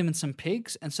bunch of them in some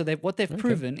pigs. And so what they've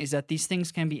proven is that these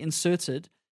things can be inserted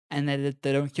and that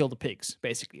they don't kill the pigs,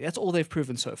 basically. That's all they've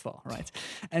proven so far, right?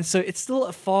 And so it's still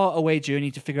a far away journey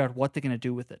to figure out what they're going to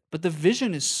do with it. But the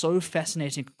vision is so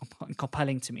fascinating and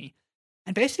compelling to me.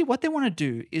 And basically what they want to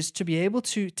do is to be able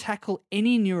to tackle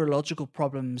any neurological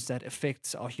problems that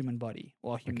affect our human body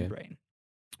or our human brain.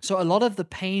 So a lot of the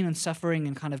pain and suffering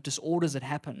and kind of disorders that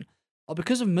happen are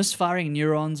because of misfiring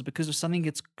neurons, because of something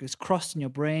gets crossed in your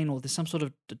brain, or there's some sort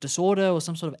of disorder or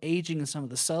some sort of aging in some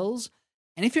of the cells.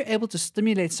 And if you're able to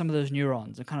stimulate some of those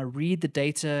neurons and kind of read the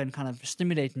data and kind of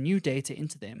stimulate new data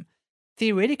into them,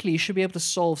 theoretically you should be able to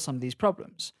solve some of these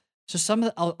problems.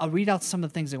 So I'll read out some of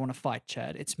the things they want to fight,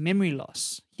 Chad. It's memory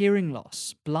loss, hearing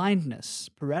loss, blindness,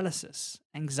 paralysis,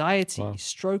 anxiety, Wow.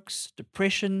 strokes,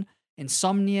 depression,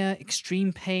 insomnia,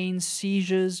 extreme pain,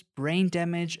 seizures, brain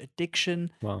damage,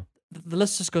 addiction. Wow. The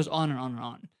list just goes on and on and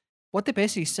on. What they're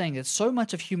basically saying is so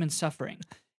much of human suffering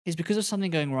is because of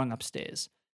something going wrong upstairs.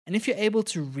 And if you're able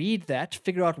to read that,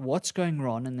 figure out what's going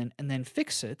wrong, and then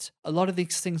fix it, a lot of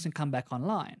these things can come back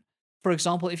online. For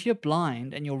example, if you're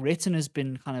blind and your retina's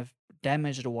been kind of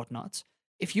damaged or whatnot,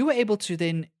 if you were able to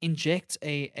then inject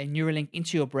a Neuralink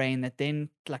into your brain that then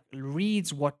like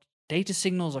reads what data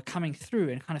signals are coming through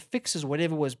and kind of fixes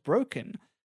whatever was broken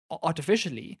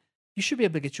artificially, you should be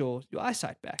able to get your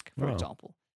eyesight back, for Wow.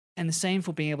 example. And the same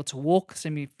for being able to walk,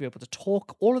 same for being able to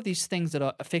talk, all of these things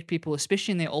that affect people,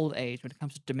 especially in their old age, when it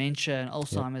comes to dementia and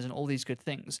Alzheimer's and all these good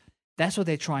things. That's what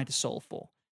they're trying to solve for.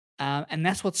 And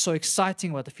that's what's so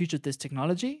exciting about the future of this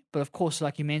technology. But of course,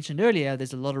 like you mentioned earlier,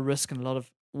 there's a lot of risk and a lot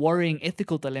of worrying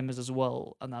ethical dilemmas as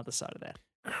well on the other side of that.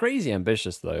 Crazy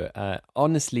ambitious, though.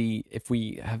 Honestly, if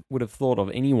we would have thought of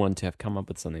anyone to have come up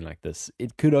with something like this,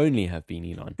 it could only have been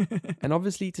Elon. And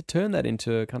obviously, to turn that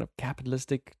into a kind of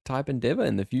capitalistic type endeavor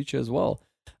in the future as well.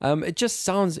 It just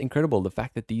sounds incredible, the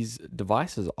fact that these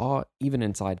devices are even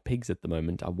inside pigs at the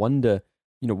moment. I wonder,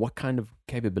 what kind of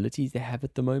capabilities they have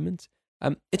at the moment.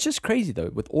 It's just crazy,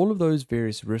 though, with all of those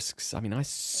various risks. I mean, I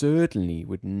certainly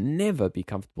would never be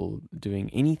comfortable doing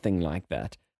anything like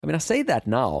that. I mean, I say that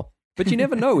now, but you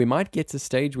never know. We might get to a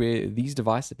stage where these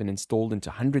devices have been installed into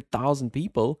 100,000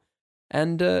 people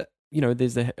and,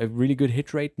 there's a really good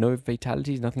hit rate, no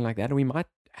fatalities, nothing like that. And we might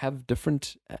have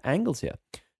different angles here.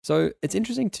 So it's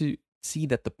interesting to see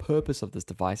that the purpose of this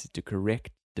device is to correct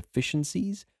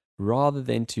deficiencies rather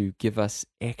than to give us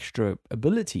extra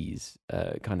abilities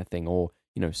kind of thing, or,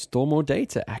 store more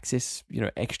data, access,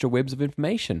 extra webs of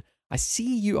information. I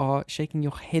see you are shaking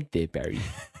your head there, Barry.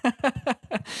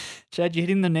 Chad, you're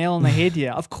hitting the nail on the head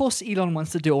here. Of course, Elon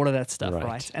wants to do all of that stuff, Right.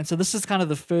 right? And so this is kind of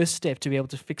the first step to be able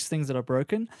to fix things that are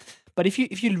broken. But if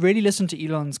you really listen to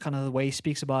Elon's kind of the way he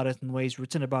speaks about it and the way he's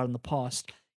written about it in the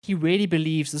past, he really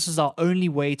believes this is our only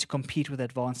way to compete with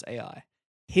advanced AI.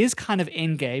 His kind of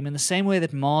end game, in the same way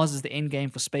that Mars is the end game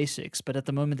for SpaceX, but at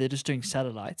the moment they're just doing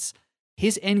satellites,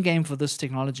 his end game for this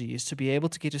technology is to be able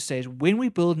to get to a stage when we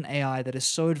build an AI that is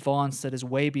so advanced that is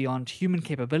way beyond human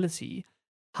capability,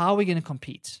 how are we going to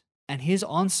compete? And his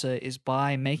answer is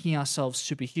by making ourselves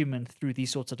superhuman through these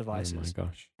sorts of devices. Oh my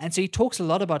gosh. And so he talks a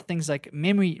lot about things like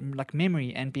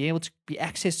memory and be able to be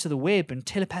access to the web and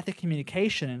telepathic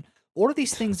communication and all of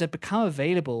these things that become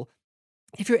available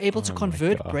if you're able to Oh my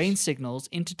convert gosh. brain signals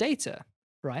into data,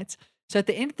 right? So at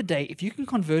the end of the day, if you can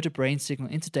convert a brain signal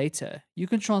into data, you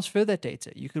can transfer that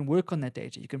data, you can work on that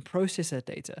data, you can process that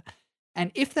data.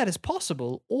 And if that is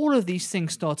possible, all of these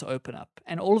things start to open up.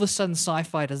 And all of a sudden,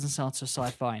 sci-fi doesn't sound so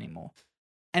sci-fi anymore.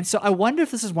 And so I wonder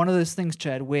if this is one of those things,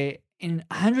 Chad, where in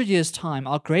 100 years' time,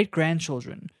 our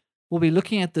great-grandchildren will be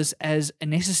looking at this as a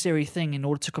necessary thing in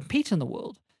order to compete in the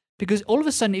world. Because all of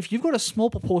a sudden, if you've got a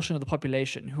small proportion of the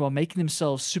population who are making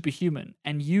themselves superhuman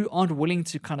and you aren't willing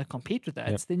to kind of compete with that,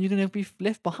 Yep. then you're going to be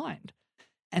left behind.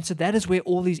 And so that is where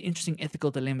all these interesting ethical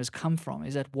dilemmas come from,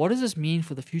 is that what does this mean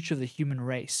for the future of the human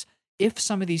race if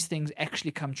some of these things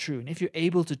actually come true? And if you're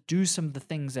able to do some of the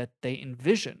things that they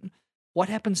envision, what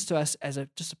happens to us as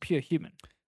just a pure human?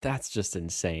 That's just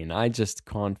insane. I just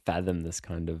can't fathom this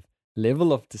kind of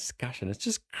level of discussion. It's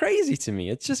just crazy to me.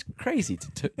 It's just crazy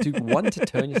to want to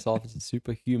turn yourself into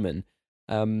superhuman.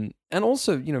 And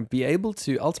also, be able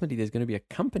to, ultimately, there's going to be a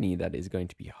company that is going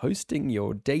to be hosting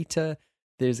your data.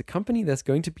 There's a company that's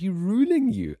going to be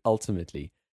ruling you,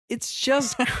 ultimately. It's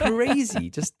just crazy,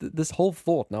 just this whole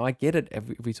thought. Now, I get it if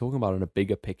we're talking about it in a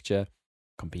bigger picture,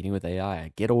 competing with AI.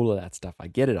 I get all of that stuff. I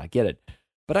get it.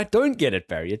 But I don't get it,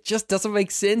 Barry. It just doesn't make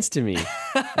sense to me.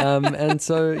 And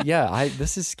so, yeah,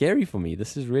 this is scary for me.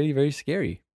 This is really very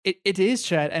scary. It is,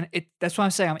 Chad, and that's why I'm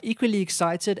saying I'm equally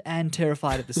excited and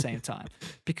terrified at the same time,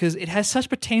 because it has such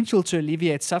potential to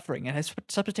alleviate suffering. It has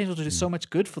such potential to do so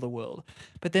much good for the world.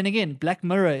 But then again, Black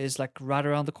Mirror is like right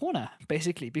around the corner,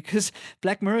 basically, because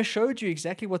Black Mirror showed you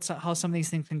exactly how some of these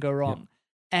things can go wrong.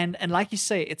 Yep. And like you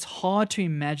say, it's hard to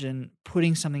imagine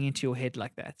putting something into your head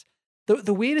like that.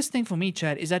 The weirdest thing for me,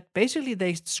 Chad, is that basically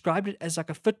they described it as like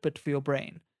a Fitbit for your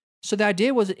brain. So the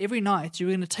idea was that every night you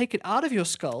were going to take it out of your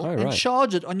skull and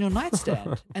charge it on your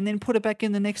nightstand and then put it back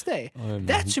in the next day.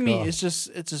 That to me is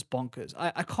just bonkers.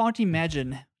 I can't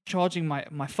imagine charging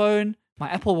my phone, my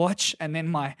Apple Watch, and then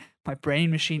my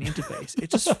brain machine interface. It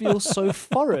just feels so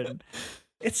foreign.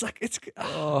 It's like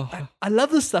I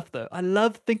love this stuff though. I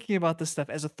love thinking about this stuff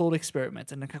as a thought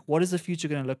experiment and like, what is the future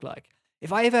going to look like?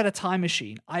 if I ever had a time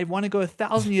machine, I want to go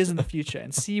 1,000 years in the future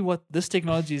and see what this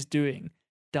technology is doing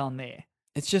down there.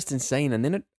 It's just insane. And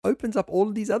then it opens up all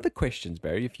of these other questions,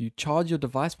 Barry. If you charge your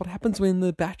device, what happens when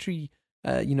the battery,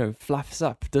 fluffs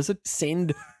up? Does it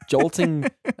send jolting,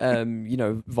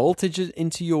 voltage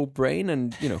into your brain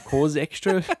and, cause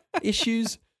extra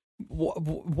issues?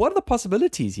 What are the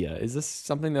possibilities here? Is this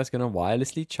something that's going to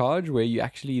wirelessly charge where you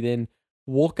actually then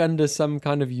walk under some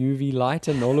kind of UV light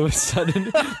and all of a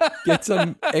sudden get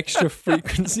some extra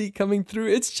frequency coming through?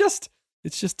 It's just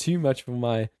too much for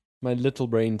my little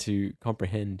brain to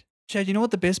comprehend. Chad, you know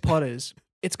what the best part is?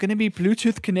 It's going to be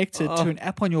Bluetooth connected to an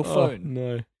app on your phone. Oh,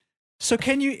 no. So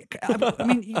can you, I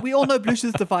mean, we all know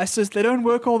Bluetooth devices, they don't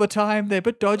work all the time. They're a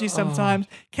bit dodgy sometimes.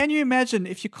 Can you imagine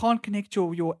if you can't connect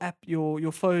your app,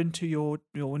 your phone to your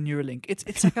Neuralink? It's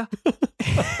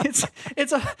like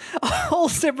it's a whole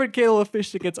separate kettle of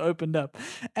fish that gets opened up.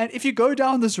 And if you go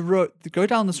down this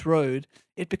road,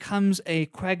 it becomes a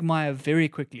quagmire very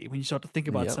quickly when you start to think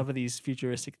about some of these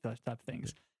futuristic type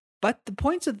things. But the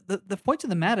point of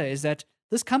the matter is that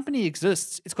this company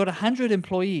exists. It's got 100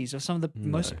 employees of some of the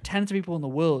most talented people in the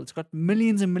world. It's got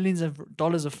millions and millions of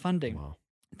dollars of funding. Wow.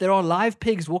 There are live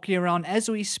pigs walking around as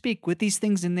we speak with these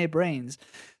things in their brains.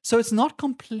 So it's not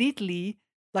completely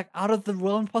like out of the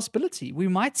realm of possibility. We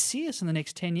might see us in the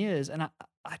next 10 years. And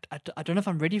I don't know if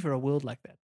I'm ready for a world like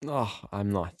that. Oh,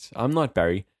 I'm not,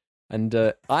 Barry. And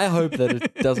I hope that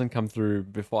it doesn't come through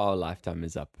before our lifetime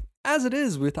is up. As it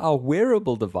is with our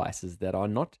wearable devices that are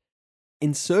not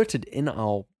inserted in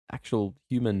our actual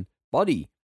human body.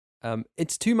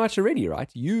 It's too much already, right?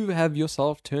 You have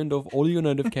yourself turned off all your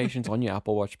notifications on your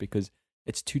Apple Watch because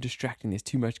it's too distracting. There's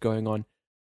too much going on.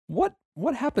 What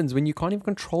happens when you can't even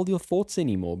control your thoughts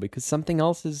anymore because something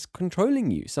else is controlling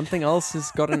you? Something else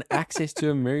has gotten access to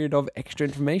a myriad of extra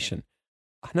information.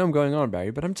 I know I'm going on,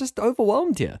 Barry, but I'm just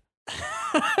overwhelmed here.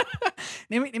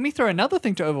 Let me throw another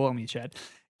thing to overwhelm you, Chad.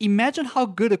 Imagine how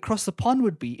good Across the Pond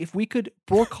would be if we could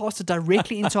broadcast it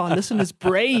directly into our listeners'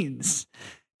 brains.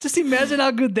 Just imagine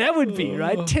how good that would be,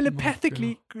 right?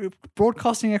 Telepathically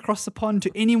broadcasting across the pond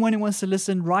to anyone who wants to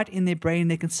listen right in their brain.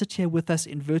 They can sit here with us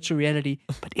in virtual reality,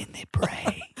 but in their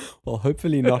brain. Well,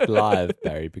 hopefully not live,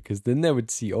 Barry, because then they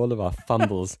would see all of our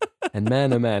fumbles. And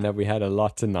man, oh man, have we had a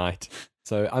lot tonight.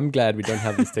 So I'm glad we don't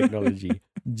have this technology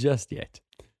just yet.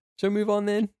 Shall we move on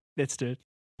then? Let's do it.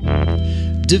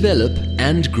 Develop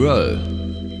and grow.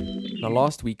 Now,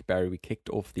 last week, Barry, we kicked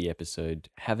off the episode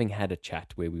having had a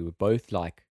chat where we were both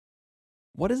like,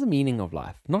 what is the meaning of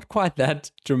life? Not quite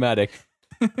that dramatic,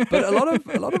 but a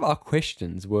lot of our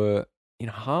questions were,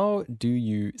 how do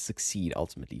you succeed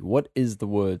ultimately? What is the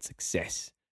word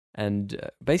success? And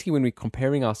basically, when we're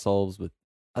comparing ourselves with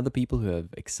other people who have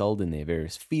excelled in their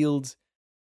various fields,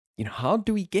 how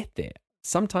do we get there?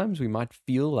 Sometimes we might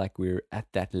feel like we're at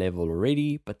that level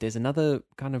already, but there's another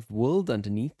kind of world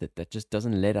underneath it that just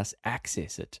doesn't let us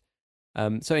access it.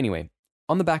 So anyway,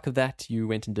 on the back of that, you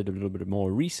went and did a little bit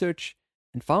more research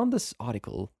and found this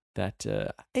article that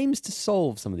aims to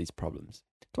solve some of these problems.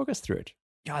 Talk us through it.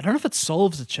 Yeah, I don't know if it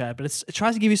solves it, Chad, but it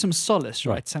tries to give you some solace,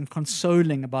 right? Some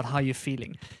consoling about how you're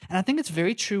feeling. And I think it's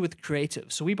very true with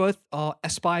creatives. So we both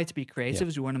aspire to be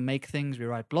creatives. We want to make things. We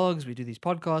write blogs. We do these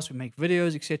podcasts. We make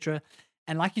videos, etc.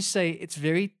 And like you say, it's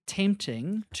very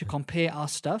tempting to compare our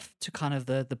stuff to kind of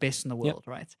the best in the world,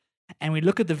 right? And we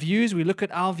look at the views, we look at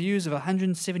our views of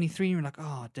 173, and we're like,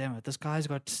 oh, damn it, this guy's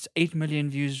got 8 million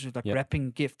views with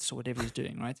wrapping gifts or whatever he's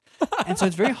doing, right? And so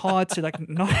it's very hard to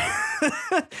not...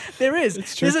 There's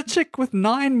a chick with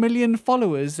 9 million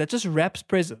followers that just wraps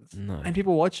presents and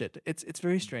people watch it. It's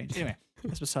very strange. Anyway,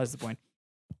 that's besides the point.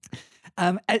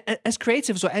 As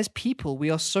creatives or as people, we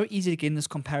are so easy to get in this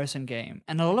comparison game.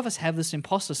 And a lot of us have this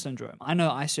imposter syndrome. I know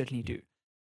I certainly do.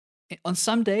 On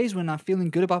some days when I'm feeling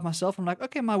good about myself, I'm like,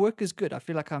 okay, my work is good. I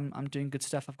feel like I'm doing good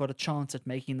stuff. I've got a chance at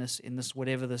making this in this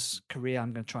whatever this career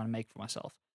I'm going to try and make for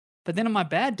myself. But then on my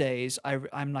bad days,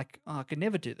 I'm like, oh, I could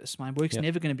never do this. My work's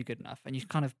never going to be good enough. And you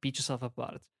kind of beat yourself up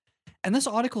about it. And this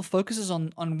article focuses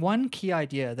on one key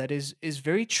idea that is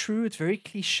very true. It's very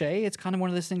cliche. It's kind of one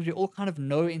of those things we all kind of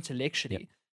know intellectually,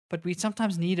 but we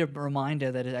sometimes need a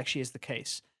reminder that it actually is the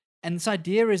case. And this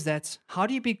idea is that how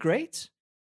do you be great?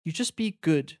 You just be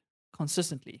good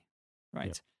consistently,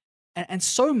 right? And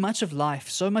so much of life,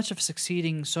 so much of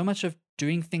succeeding, so much of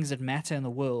doing things that matter in the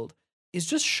world is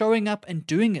just showing up and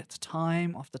doing it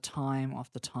time after time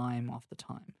after time after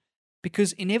time.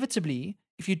 Because inevitably,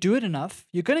 if you do it enough,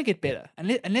 you're going to get better,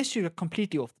 unless you're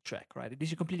completely off the track, right? At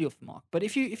least you're completely off the mark. But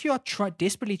if you are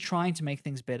desperately trying to make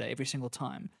things better every single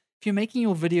time, if you're making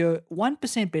your video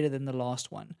 1% better than the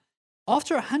last one,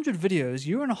 after 100 videos,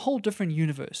 you're in a whole different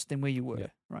universe than where you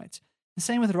were, right? The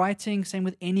same with writing, same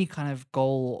with any kind of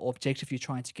goal or objective you're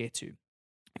trying to get to.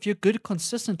 If you're good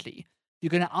consistently, you're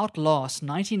going to outlast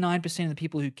 99% of the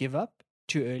people who give up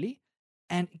too early,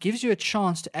 and it gives you a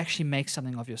chance to actually make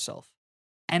something of yourself.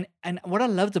 And what I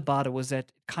loved about it was that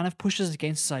it kind of pushes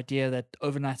against this idea that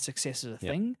overnight success is a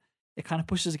thing. It kind of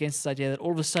pushes against this idea that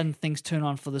all of a sudden things turn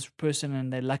on for this person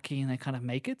and they're lucky and they kind of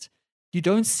make it. You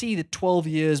don't see the 12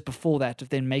 years before that of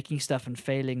them making stuff and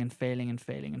failing and failing and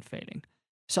failing and failing.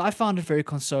 So I found it very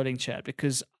consoling, Chad,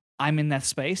 because I'm in that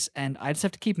space and I just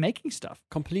have to keep making stuff.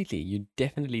 Completely. You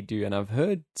definitely do. And I've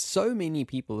heard so many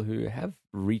people who have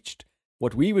reached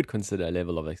what we would consider a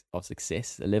level of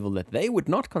success, a level that they would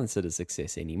not consider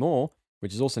success anymore,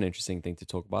 which is also an interesting thing to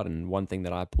talk about. And one thing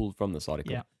that I pulled from this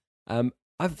article. Yeah.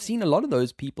 I've seen a lot of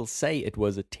those people say it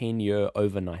was a 10-year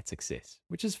overnight success,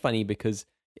 which is funny because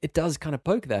it does kind of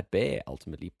poke that bear,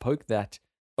 ultimately, poke that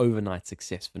overnight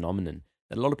success phenomenon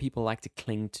that a lot of people like to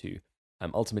cling to,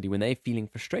 ultimately when they're feeling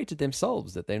frustrated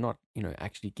themselves that they're not,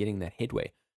 actually getting that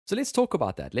headway. So let's talk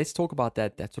about that. Let's talk about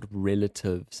that sort of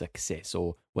relative success,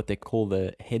 or what they call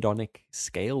the hedonic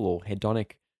scale, or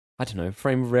hedonic, I don't know,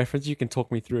 frame of reference. You can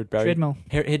talk me through it, Barry. Treadmill.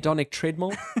 Hedonic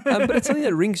treadmill. But it's something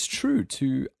that rings true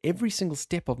to every single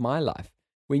step of my life.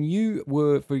 When you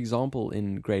were, for example,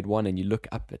 in grade 1 and you look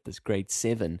up at this grade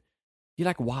 7, you're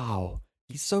like, wow,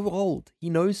 he's so old. He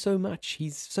knows so much.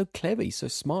 He's so clever. He's so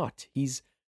smart. He's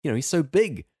so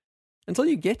big. Until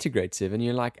you get to grade 7,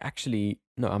 you're like, actually,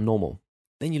 no, I'm normal.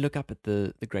 Then you look up at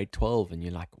the grade 12 and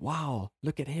you're like, wow,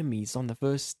 look at him. He's on the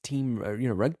first team,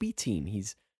 rugby team.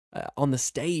 He's on the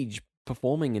stage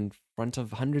performing in front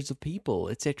of hundreds of people,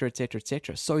 etc., etc.,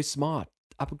 etc. So smart,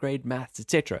 upper grade maths,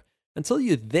 etc. Until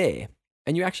you're there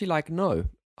and you're actually like, no,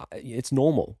 it's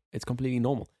normal. It's completely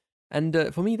normal.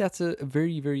 And for me, that's a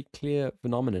very, very clear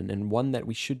phenomenon, and one that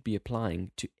we should be applying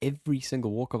to every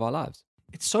single walk of our lives.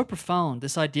 It's so profound,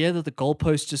 this idea that the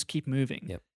goalposts just keep moving.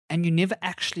 Yep. And you never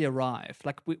actually arrive.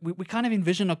 Like we kind of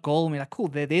envision a goal and we're like, cool,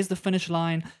 there's the finish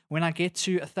line. When I get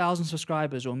to 1,000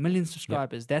 subscribers or 1 million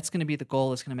subscribers, that's going to be the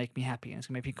goal that's going to make me happy and it's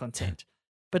going to make me content.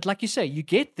 But like you say, you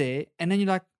get there and then you're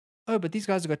like, oh, but these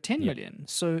guys have got 10 million.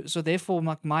 So therefore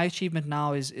my achievement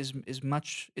now is not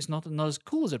as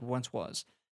cool as it once was.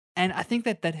 And I think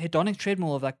that hedonic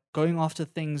treadmill of like going after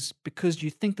things because you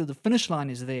think that the finish line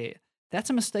is there, that's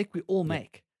a mistake we all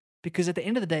make. Because at the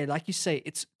end of the day, like you say,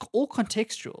 it's all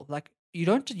contextual. Like you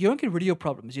don't get rid of your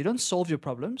problems. You don't solve your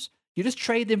problems. You just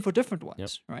trade them for different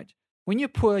ones, right? When you're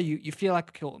poor, you feel like,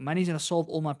 okay, well, money's going to solve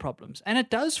all my problems. And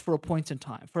it does for a point in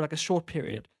time, for like a short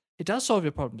period. Yep. It does solve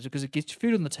your problems because it gets you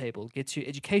food on the table, it gets you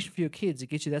education for your kids,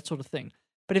 it gets you that sort of thing.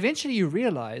 But eventually you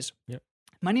realize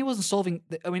money wasn't solving,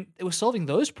 it was solving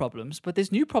those problems, but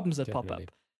there's new problems that pop up.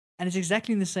 And it's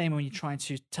exactly the same when you're trying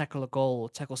to tackle a goal or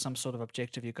tackle some sort of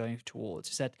objective you're going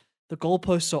towards, is that the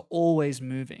goalposts are always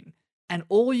moving. And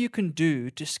all you can do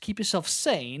to just keep yourself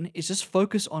sane is just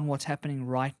focus on what's happening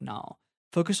right now.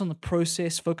 Focus on the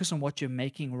process, focus on what you're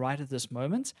making right at this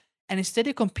moment. And instead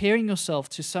of comparing yourself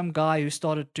to some guy who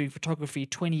started doing photography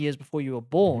 20 years before you were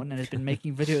born and has been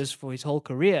making videos for his whole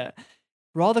career,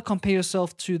 rather compare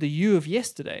yourself to the you of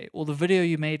yesterday or the video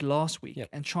you made last week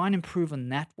and try and improve in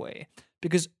that way.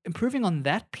 Because improving on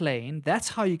that plane, that's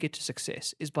how you get to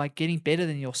success, is by getting better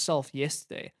than yourself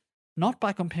yesterday. Not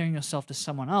by comparing yourself to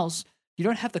someone else. You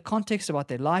don't have the context about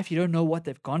their life. You don't know what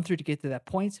they've gone through to get to that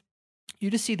point.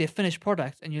 You just see their finished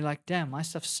product and you're like, damn, my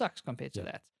stuff sucks compared to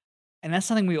that. And that's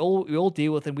something we all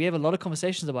deal with, and we have a lot of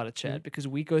conversations about it, Chad, because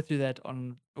we go through that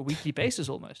on a weekly basis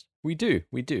almost. We do.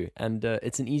 And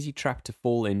it's an easy trap to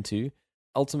fall into.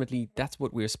 Ultimately, that's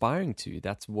what we're aspiring to.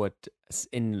 That's what,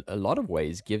 in a lot of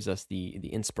ways, gives us the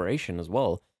inspiration as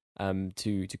well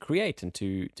to create and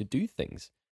to do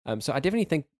things. So I definitely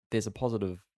think there's a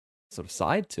positive sort of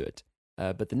side to it,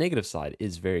 but the negative side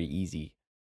is very easy,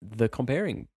 the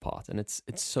comparing part, and it's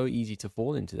so easy to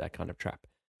fall into that kind of trap,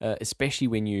 especially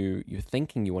when you're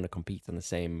thinking you want to compete on the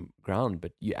same ground,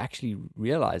 but you actually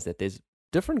realize that there's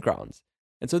different grounds.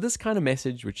 And so this kind of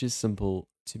message, which is simple,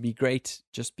 to be great,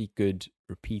 just be good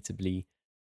repeatably,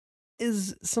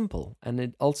 is simple, and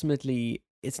it ultimately,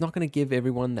 it's not going to give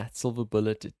everyone that silver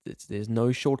bullet. There's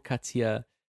no shortcuts here.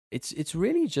 It's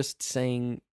really just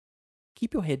saying,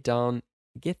 keep your head down,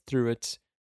 get through it,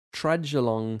 trudge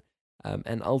along,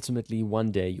 and ultimately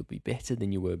one day you'll be better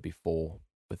than you were before,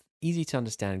 with easy to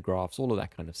understand graphs, all of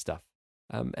that kind of stuff.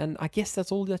 And I guess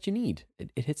that's all that you need.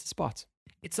 It hits the spot.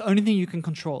 It's the only thing you can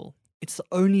control. It's the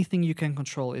only thing you can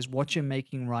control is what you're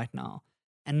making right now,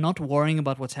 and not worrying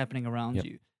about what's happening around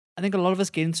you. I think a lot of us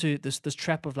get into this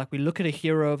trap of like we look at a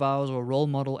hero of ours or a role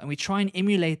model and we try and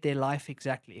emulate their life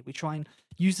exactly. We try and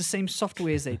use the same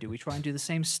software as they do. We try and do the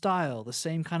same style, the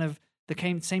same kind of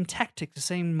same tactic, the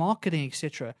same marketing,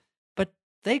 etc. But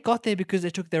they got there because they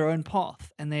took their own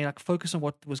path and they like focus on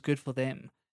what was good for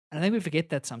them. And I think we forget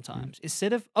that sometimes.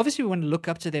 Instead of obviously we want to look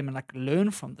up to them and like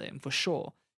learn from them for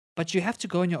sure, but you have to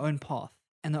go on your own path.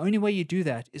 And the only way you do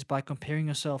that is by comparing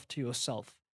yourself to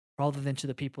yourself rather than to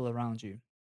the people around you.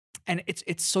 And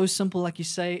it's so simple, like you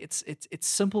say. It's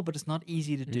simple, but it's not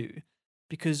easy to do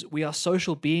because we are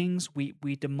social beings. We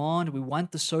we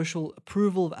want the social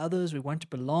approval of others. We want to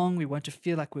belong. We want to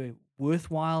feel like we're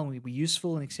worthwhile and we're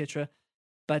useful and etc.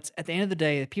 But at the end of the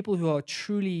day, the people who are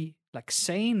truly like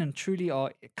sane and truly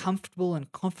are comfortable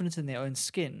and confident in their own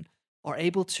skin are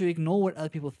able to ignore what other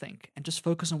people think and just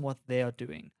focus on what they are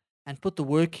doing and put the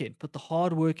work in, put the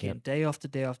hard work in day after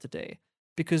day after day.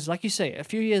 Because, like you say, a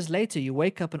few years later, you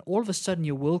wake up and all of a sudden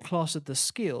you're world class at the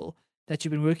skill that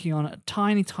you've been working on a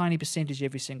tiny, tiny percentage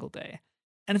every single day.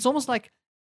 And it's almost like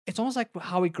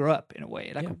how we grow up in a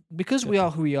way. Like because we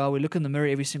are who we are, we look in the mirror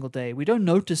every single day. We don't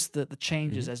notice the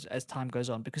changes as time goes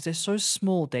on because they're so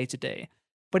small day to day.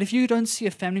 But if you don't see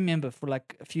a family member for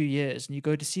like a few years and you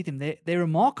go to see them, they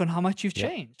remark on how much you've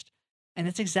changed. And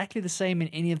it's exactly the same in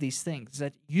any of these things,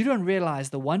 that you don't realize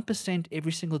the 1%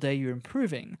 every single day you're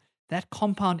improving. That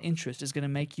compound interest is going to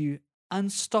make you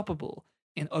unstoppable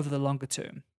over the longer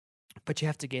term. But you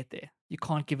have to get there. You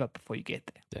can't give up before you get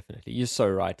there. Definitely. You're so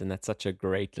right. And that's such a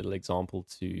great little example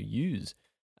to use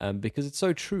because it's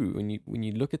so true. When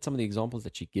you look at some of the examples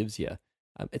that she gives here,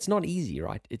 it's not easy,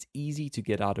 right? It's easy to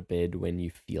get out of bed when you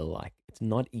feel like it's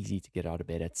not easy to get out of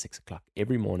bed at 6 o'clock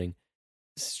every morning.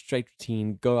 Straight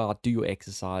routine, go out, do your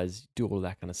exercise, do all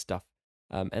that kind of stuff.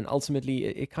 And ultimately,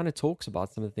 it kind of talks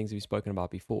about some of the things we've spoken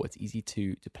about before. It's easy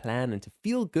to plan and to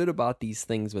feel good about these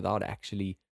things without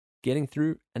actually getting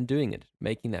through and doing it,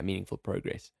 making that meaningful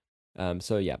progress.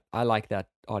 So yeah, I like that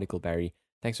article, Barry.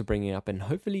 Thanks for bringing it up. And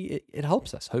hopefully it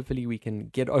helps us. Hopefully we can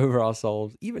get over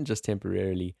ourselves, even just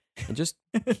temporarily, and just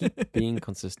keep being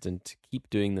consistent, keep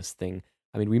doing this thing.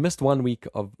 I mean, we missed 1 week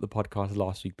of the podcast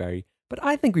last week, Barry, but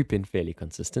I think we've been fairly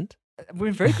consistent. We've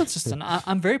been very consistent.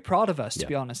 I'm very proud of us, to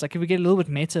be honest. Like, if we get a little bit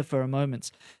meta for a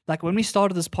moment, like when we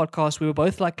started this podcast, we were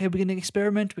both like, hey, we're going to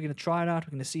experiment. We're going to try it out.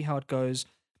 We're going to see how it goes.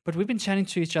 But we've been chatting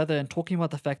to each other and talking about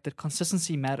the fact that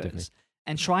consistency matters. Definitely.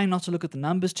 And trying not to look at the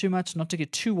numbers too much, not to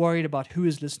get too worried about who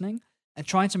is listening, and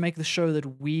trying to make the show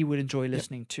that we would enjoy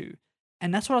listening to.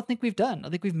 And that's what I think we've done. I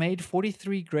think we've made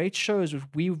 43 great shows, which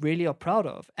we really are proud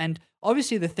of. And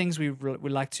obviously the things we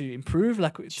would like to improve,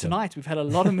 like tonight, we've had a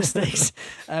lot of mistakes,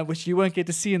 which you won't get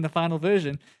to see in the final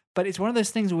version. But it's one of those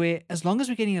things where as long as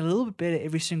we're getting a little bit better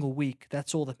every single week,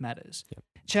 that's all that matters. Yep.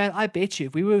 Chad, I bet you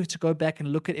if we were to go back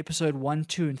and look at episode 1,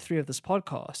 2, and 3 of this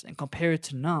podcast and compare it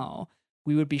to now,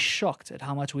 we would be shocked at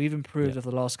how much we've improved over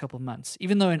the last couple of months.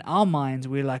 Even though in our minds,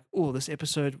 we're like, oh, this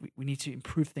episode, we need to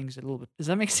improve things a little bit. Does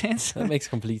that make sense? That makes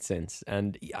complete sense.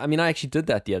 And I mean, I actually did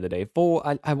that the other day.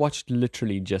 I watched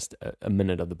literally just a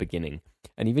minute of the beginning.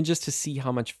 And even just to see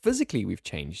how much physically we've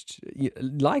changed,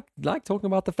 like talking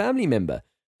about the family member.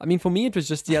 I mean, for me, it was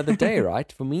just the other day,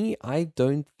 right? For me, I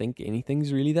don't think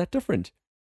anything's really that different.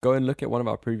 Go and look at one of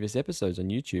our previous episodes on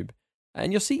YouTube,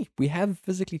 and you'll see we have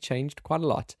physically changed quite a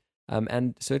lot.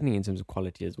 And certainly in terms of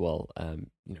quality as well,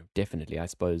 definitely, I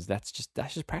suppose that's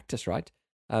just practice, right?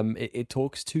 It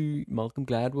talks to Malcolm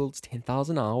Gladwell's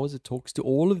 10,000 hours. It talks to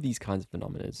all of these kinds of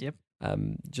phenomena. Yep.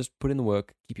 Just put in the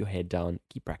work, keep your head down,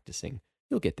 keep practicing.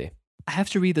 You'll get there. I have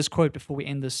to read this quote before we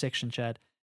end this section, Chad.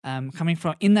 Coming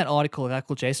from in that article, a guy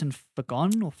called Jason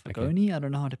Fagon or Fagoni, okay. I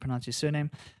don't know how to pronounce his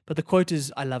surname, but the quote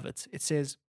is, I love it. It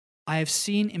says, "I have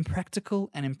seen impractical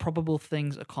and improbable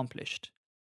things accomplished.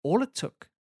 All it took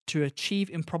to achieve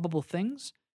improbable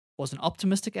things was an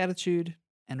optimistic attitude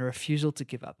and a refusal to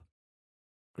give up."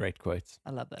 Great quote.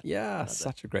 I love that. Yeah,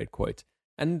 such a great quote.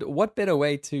 And what better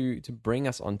way to bring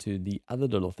us onto the other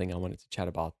little thing I wanted to chat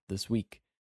about this week,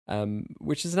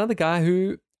 which is another guy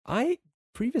who I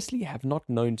previously have not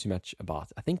known too much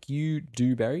about. I think you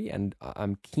do, Barry, and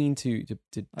I'm keen to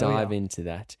dive into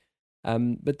that.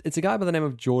 But it's a guy by the name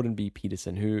of Jordan B.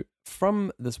 Peterson, who,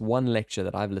 from this one lecture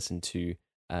that I've listened to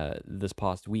this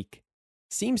past week,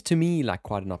 seems to me like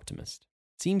quite an optimist.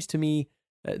 Seems to me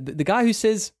the guy who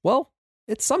says, well,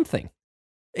 it's something.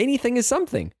 Anything is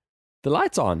something. The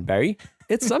light's on, Barry.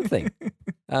 It's something.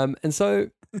 And so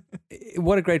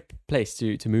what a great place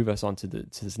to move us on to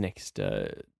this next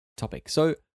topic.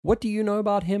 So what do you know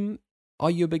about him? Are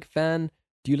you a big fan?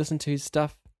 Do you listen to his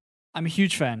stuff? I'm a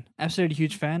huge fan, absolutely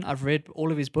huge fan. I've read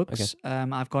all of his books.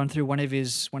 Okay. I've gone through one of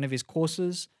his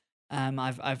courses.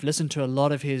 I've listened to a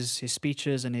lot of his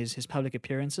speeches and his public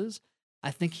appearances.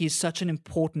 I think he's such an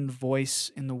important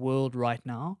voice in the world right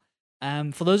now.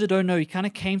 For those who don't know, he kind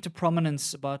of came to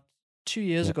prominence about 2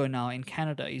 years ago now in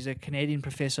Canada. He's a Canadian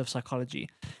professor of psychology.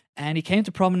 And he came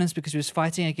to prominence because he was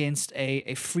fighting against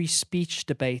a free speech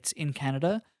debate in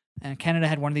Canada. And Canada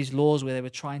had one of these laws where they were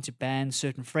trying to ban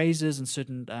certain phrases and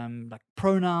certain like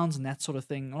pronouns and that sort of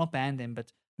thing. Not ban them,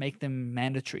 but make them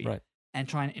mandatory. Right. And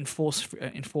try and enforce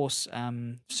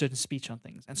certain speech on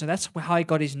things. And so that's how he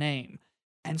got his name.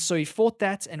 And so he fought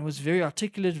that and was very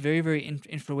articulate, very, very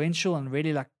influential, and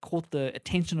really like caught the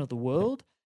attention of the world.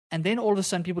 And then all of a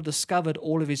sudden, people discovered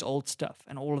all of his old stuff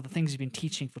and all of the things he's been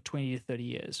teaching for 20 to 30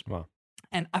 years. Wow.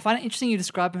 And I find it interesting you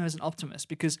describe him as an optimist,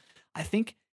 because I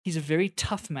think he's a very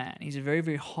tough man. He's a very,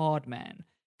 very hard man.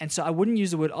 And so I wouldn't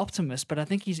use the word optimist, but I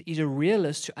think he's a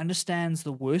realist who understands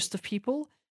the worst of people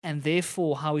and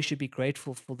therefore how we should be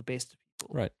grateful for the best of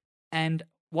people. Right. And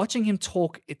watching him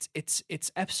talk, it's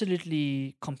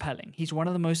absolutely compelling. He's one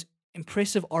of the most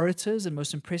impressive orators and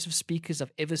most impressive speakers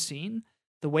I've ever seen.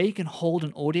 The way he can hold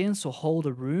an audience or hold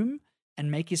a room and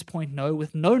make his point known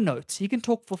with no notes. He can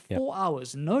talk for 4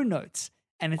 hours, no notes,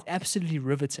 and it's absolutely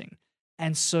riveting.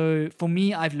 And so for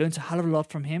me, I've learned a hell of a lot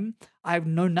from him. I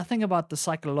know nothing about the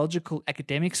psychological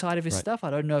academic side of his stuff. I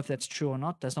don't know if that's true or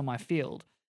not. That's not my field.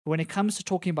 But when it comes to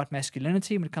talking about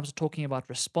masculinity, when it comes to talking about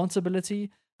responsibility,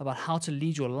 about how to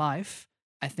lead your life,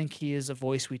 I think he is a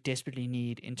voice we desperately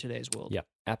need in today's world. Yeah,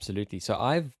 absolutely. So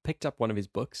I've picked up one of his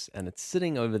books and it's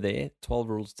sitting over there, 12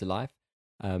 Rules to Life.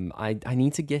 I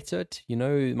need to get to it. You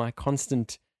know, my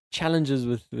constant challenges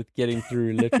with getting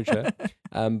through literature.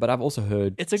 But I've also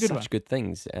heard good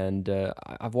things. And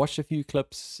I've watched a few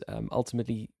clips.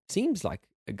 Ultimately, seems like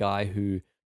a guy who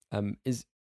is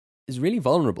really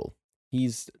vulnerable.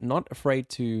 He's not afraid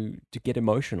to get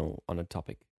emotional on a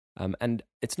topic. And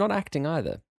it's not acting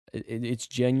either. It's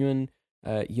genuine.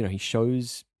 He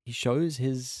shows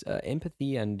his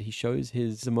empathy and he shows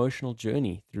his emotional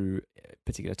journey through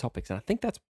particular topics. And I think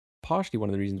that's partially one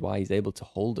of the reasons why he's able to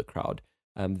hold a crowd.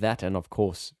 That and of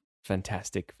course,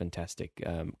 fantastic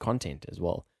content as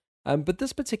well. But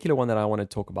this particular one that I want to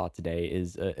talk about today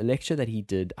is a lecture that he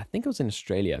did. I think it was in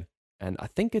Australia, and I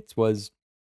think it was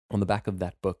on the back of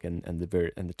that book and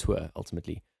the tour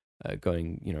ultimately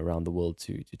going around the world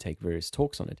to take various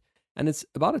talks on it. And it's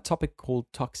about a topic called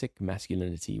toxic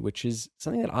masculinity, which is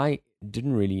something that I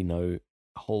didn't really know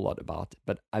a whole lot about,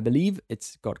 but I believe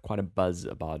it's got quite a buzz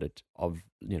about it of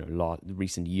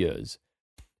recent years.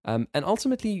 And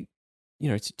ultimately,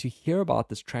 to hear about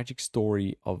this tragic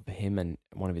story of him and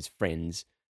one of his friends,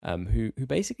 who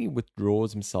basically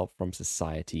withdraws himself from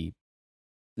society.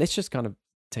 Let's just kind of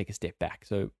take a step back.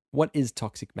 So, what is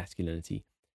toxic masculinity?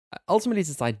 Ultimately, it's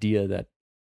this idea that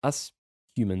us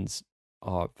humans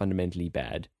are fundamentally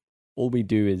bad. All we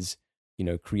do is,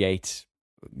 create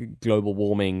global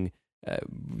warming.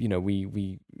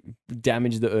 We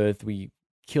damage the earth. We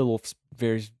kill off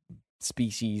various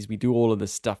species. We do all of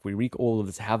this stuff. We wreak all of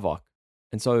this havoc.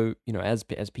 And so, as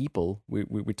people,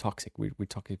 we're toxic. We're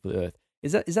toxic for the earth.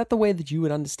 Is that the way that you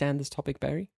would understand this topic,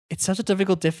 Barry? It's such a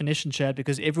difficult definition, Chad,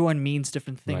 because everyone means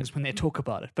different things when they talk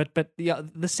about it. But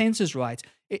the sense is right.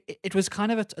 It was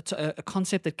kind of a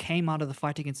concept that came out of the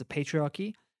fight against the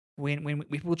patriarchy, when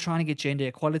people were trying to get gender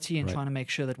equality and trying to make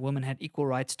sure that women had equal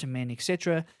rights to men,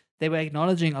 etc. They were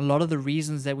acknowledging a lot of the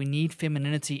reasons that we need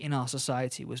femininity in our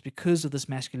society was because of this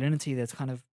masculinity that's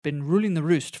kind of been ruling the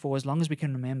roost for as long as we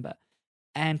can remember.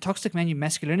 And toxic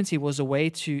masculinity was a way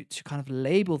to kind of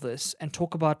label this and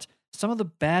talk about some of the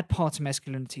bad parts of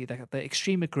masculinity, the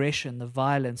extreme aggression, the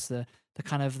violence, the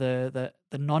kind of the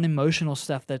non-emotional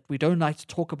stuff that we don't like to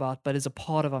talk about, but is a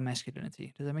part of our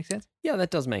masculinity. Does that make sense? Yeah,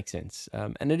 that does make sense.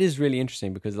 And it is really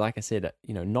interesting because, like I said,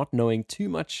 not knowing too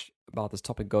much about this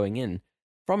topic going in,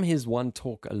 from his one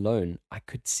talk alone, I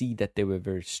could see that there were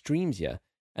various streams here,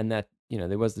 and that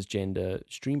there was this gender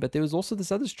stream, but there was also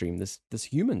this other stream, this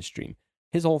human stream.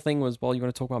 His whole thing was, well, you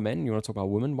want to talk about men, you want to talk about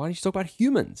women, why don't you talk about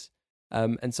humans?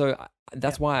 And so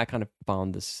that's why I kind of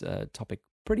found this topic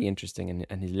pretty interesting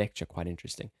and his lecture quite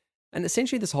interesting. And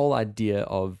essentially this whole idea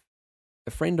of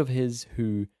a friend of his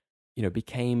who,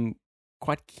 became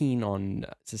quite keen on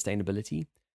sustainability.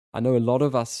 I know a lot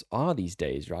of us are these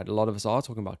days, right? A lot of us are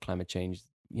talking about climate change,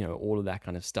 all of that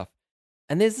kind of stuff.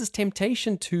 And there's this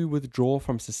temptation to withdraw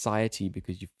from society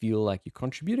because you feel like you're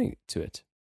contributing to it.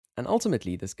 And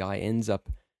ultimately, this guy ends up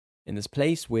in this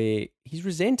place where he's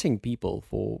resenting people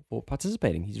for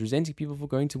participating. He's resenting people for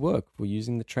going to work, for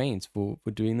using the trains, for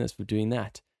doing this, for doing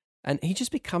that. And he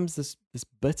just becomes this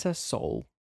bitter soul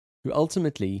who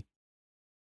ultimately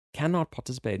cannot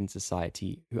participate in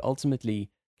society, who ultimately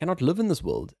cannot live in this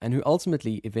world and who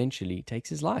ultimately eventually takes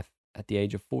his life at the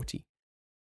age of 40.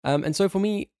 And so for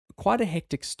me, quite a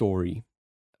hectic story,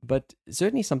 but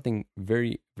certainly something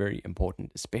very, very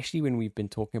important, especially when we've been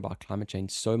talking about climate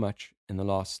change so much in the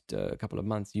last couple of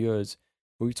months, years,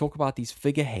 where we talk about these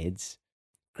figureheads,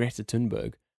 Greta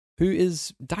Thunberg, who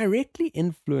is directly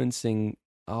influencing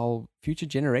our future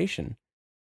generation.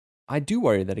 I do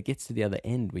worry that it gets to the other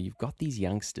end where you've got these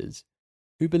youngsters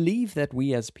who believe that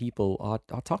we as people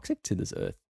are toxic to this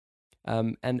earth,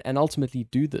 and ultimately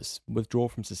do this, withdraw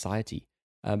from society,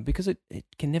 because it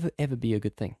can never, ever be a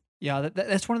good thing. Yeah,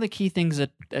 that's one of the key things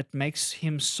that makes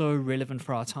him so relevant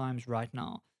for our times right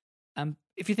now.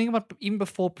 If you think about even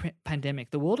before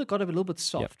pandemic, the world had got a little bit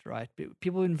soft, right?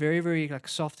 People have been very, very like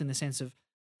soft in the sense of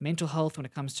mental health when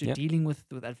it comes to dealing with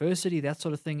adversity, that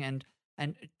sort of thing.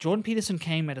 And Jordan Peterson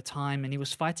came at a time and he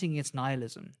was fighting against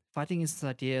nihilism, fighting against this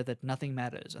idea that nothing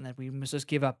matters and that we must just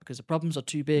give up because the problems are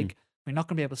too big. We're not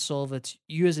going to be able to solve it.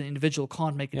 You as an individual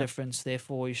can't make a difference.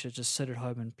 Therefore, you should just sit at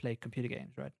home and play computer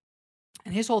games, right?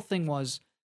 And his whole thing was,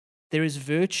 there is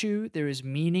virtue, there is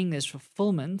meaning, there's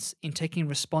fulfillment in taking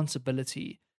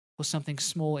responsibility for something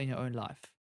small in your own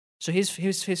life. So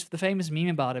the famous meme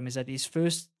about him is that his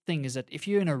first thing is that if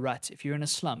you're in a rut, if you're in a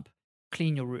slump,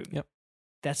 clean your room. Yep.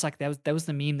 That's like that was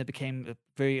the meme that became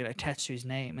very attached to his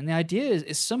name. And the idea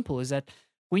is simple: is that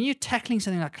when you're tackling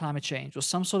something like climate change or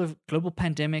some sort of global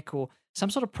pandemic or some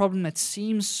sort of problem that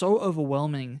seems so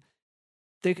overwhelming,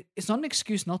 it's not an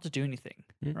excuse not to do anything,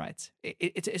 right?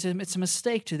 It's a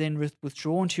mistake to then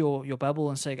withdraw into your bubble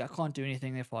and say, I can't do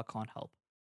anything, therefore I can't help.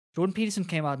 Jordan Peterson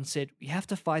came out and said, we have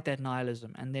to fight that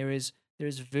nihilism, and there is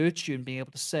virtue in being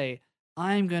able to say,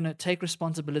 I'm going to take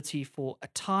responsibility for a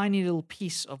tiny little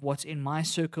piece of what's in my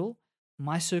circle,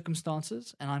 my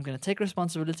circumstances, and I'm going to take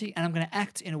responsibility, and I'm going to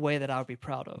act in a way that I would be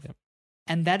proud of. Yep.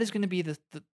 And that is going to be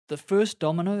the first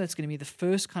domino. That's going to be the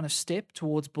first kind of step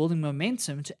towards building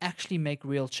momentum to actually make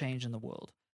real change in the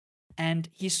world. And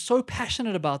he's so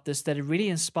passionate about this that it really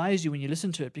inspires you when you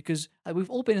listen to it, because we've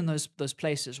all been in those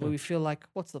places where we feel like,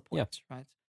 what's the point, right?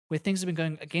 Where things have been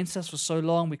going against us for so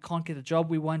long, we can't get the job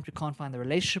we want, we can't find the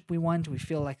relationship we want, we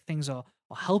feel like things are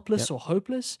helpless or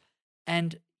hopeless.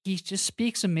 And he just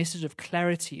speaks a message of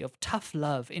clarity, of tough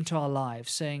love into our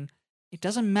lives, saying, it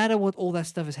doesn't matter what all that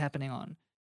stuff is happening on.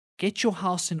 Get your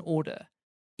house in order.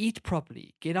 Eat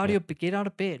properly. Get out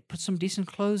of bed. Put some decent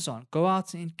clothes on. Go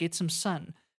out and get some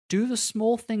sun. Do the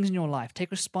small things in your life.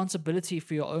 Take responsibility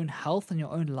for your own health and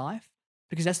your own life,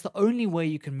 because that's the only way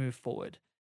you can move forward.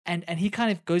 And he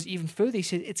kind of goes even further. He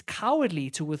says it's cowardly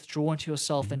to withdraw into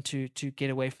yourself and to get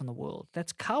away from the world.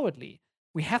 That's cowardly.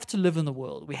 We have to live in the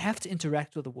world. We have to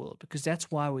interact with the world, because that's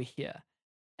why we're here.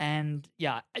 And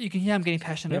yeah, you can hear I'm getting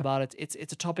passionate about it.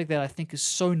 It's a topic that I think is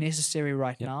so necessary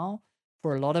right now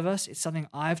for a lot of us. It's something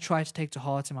I've tried to take to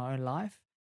heart in my own life.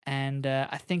 And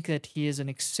I think that he is an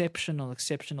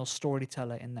exceptional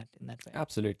storyteller in that vein.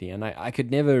 Absolutely. And I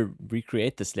could never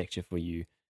recreate this lecture for you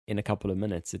in a couple of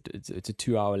minutes. It's a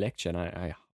 2-hour lecture, and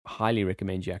I highly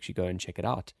recommend you actually go and check it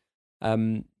out.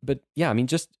 But yeah, I mean,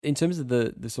 just in terms of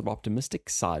the sort of optimistic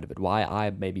side of it, why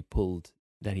I maybe pulled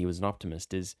that he was an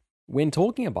optimist is when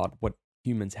talking about what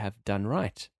humans have done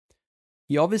right.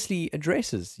 He obviously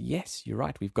addresses, yes, you're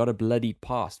right, we've got a bloodied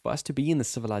past. For us to be in the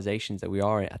civilizations that we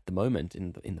are at the moment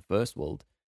in the first world,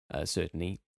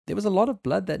 certainly, there was a lot of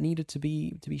blood that needed to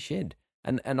be shed.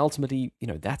 And ultimately,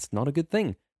 that's not a good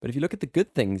thing. But if you look at the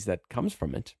good things that comes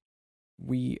from it,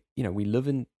 we live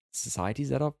in societies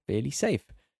that are fairly safe.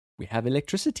 We have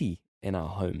electricity in our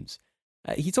homes.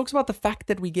 He talks about the fact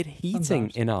that we get heating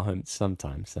in our homes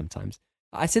sometimes.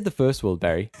 I said the first world,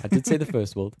 Barry. I did say the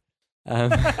first world.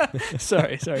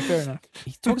 Sorry, fair enough.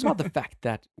 He talks about the fact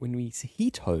that when we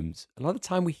heat homes, a lot of the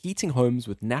time we're heating homes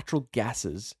with natural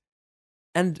gases,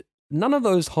 and none of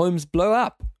those homes blow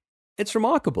up. It's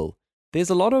remarkable. There's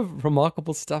a lot of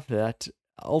remarkable stuff that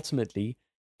ultimately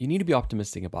you need to be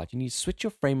optimistic about. You need to switch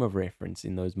your frame of reference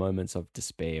in those moments of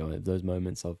despair or those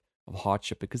moments of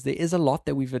hardship, because there is a lot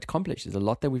that we've accomplished. There's a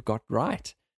lot that we've got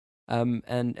right.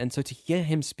 And so to hear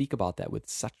him speak about that with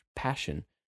such passion,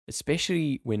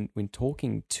 especially when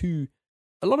talking to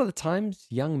a lot of the times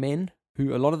young men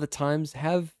who a lot of the times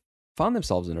have found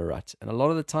themselves in a rut, and a lot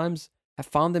of the times have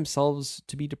found themselves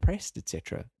to be depressed,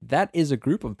 etc. That is a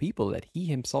group of people that he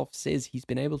himself says he's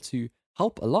been able to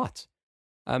help a lot.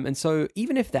 And so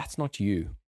even if that's not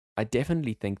you, I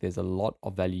definitely think there's a lot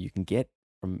of value you can get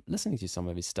from listening to some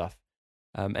of his stuff.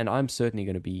 And I'm certainly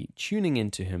going to be tuning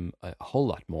into him a whole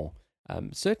lot more.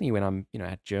 Certainly when I'm,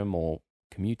 at gym or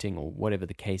commuting or whatever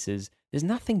the case is, there's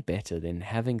nothing better than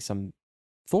having some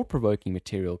thought-provoking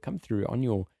material come through on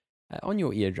your on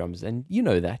your eardrums. And you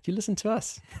know that. You listen to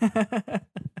us.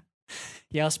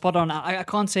 Yeah, spot on. I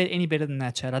can't say it any better than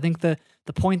that, Chad. I think the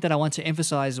point that I want to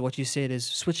emphasize what you said is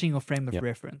switching your frame of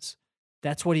reference.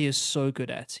 That's what he is so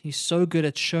good at. He's so good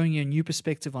at showing you a new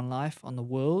perspective on life, on the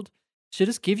world. So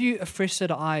just give you a fresh set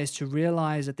of eyes to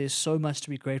realize that there's so much to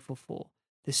be grateful for.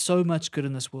 There's so much good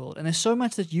in this world. And there's so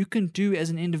much that you can do as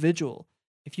an individual.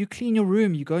 If you clean your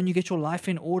room, you go and you get your life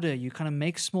in order, you kind of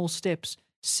make small steps,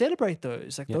 celebrate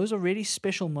those. Like those are really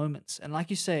special moments. And like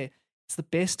you say, it's the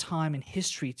best time in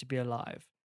history to be alive.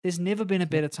 There's never been a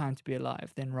better time to be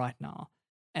alive than right now.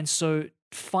 And so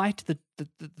fight the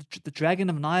dragon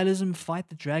of nihilism, fight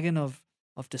the dragon of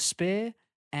despair,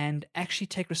 and actually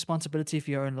take responsibility for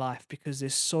your own life, because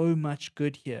there's so much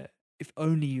good here if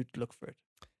only you'd look for it.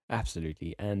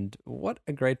 Absolutely. And what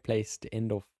a great place to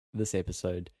end off this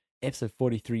episode. Episode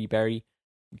 43, Barry.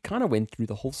 We kind of went through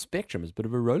the whole spectrum. It's a bit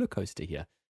of a roller coaster here.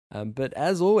 But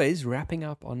as always, wrapping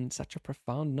up on such a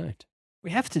profound note. We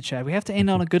have to, Chad. We have to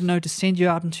end on a good note to send you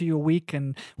out into your week,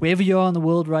 and wherever you are in the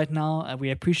world right now,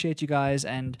 we appreciate you guys,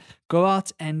 and go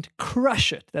out and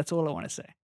crush it. That's all I want to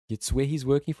say. It's where he's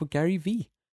working for Gary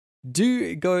Vee.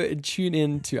 Do go and tune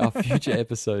in to our future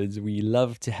episodes. We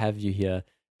love to have you here.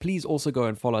 Please also go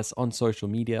and follow us on social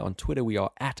media. On Twitter, we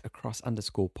are at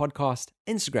 @across_podcast,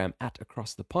 Instagram at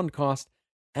 @acrossthepondcast,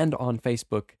 and on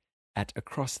Facebook at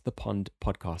Across the Pond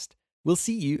Podcast. We'll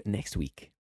see you next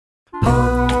week.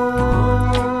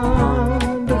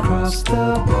 Across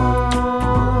the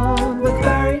pond.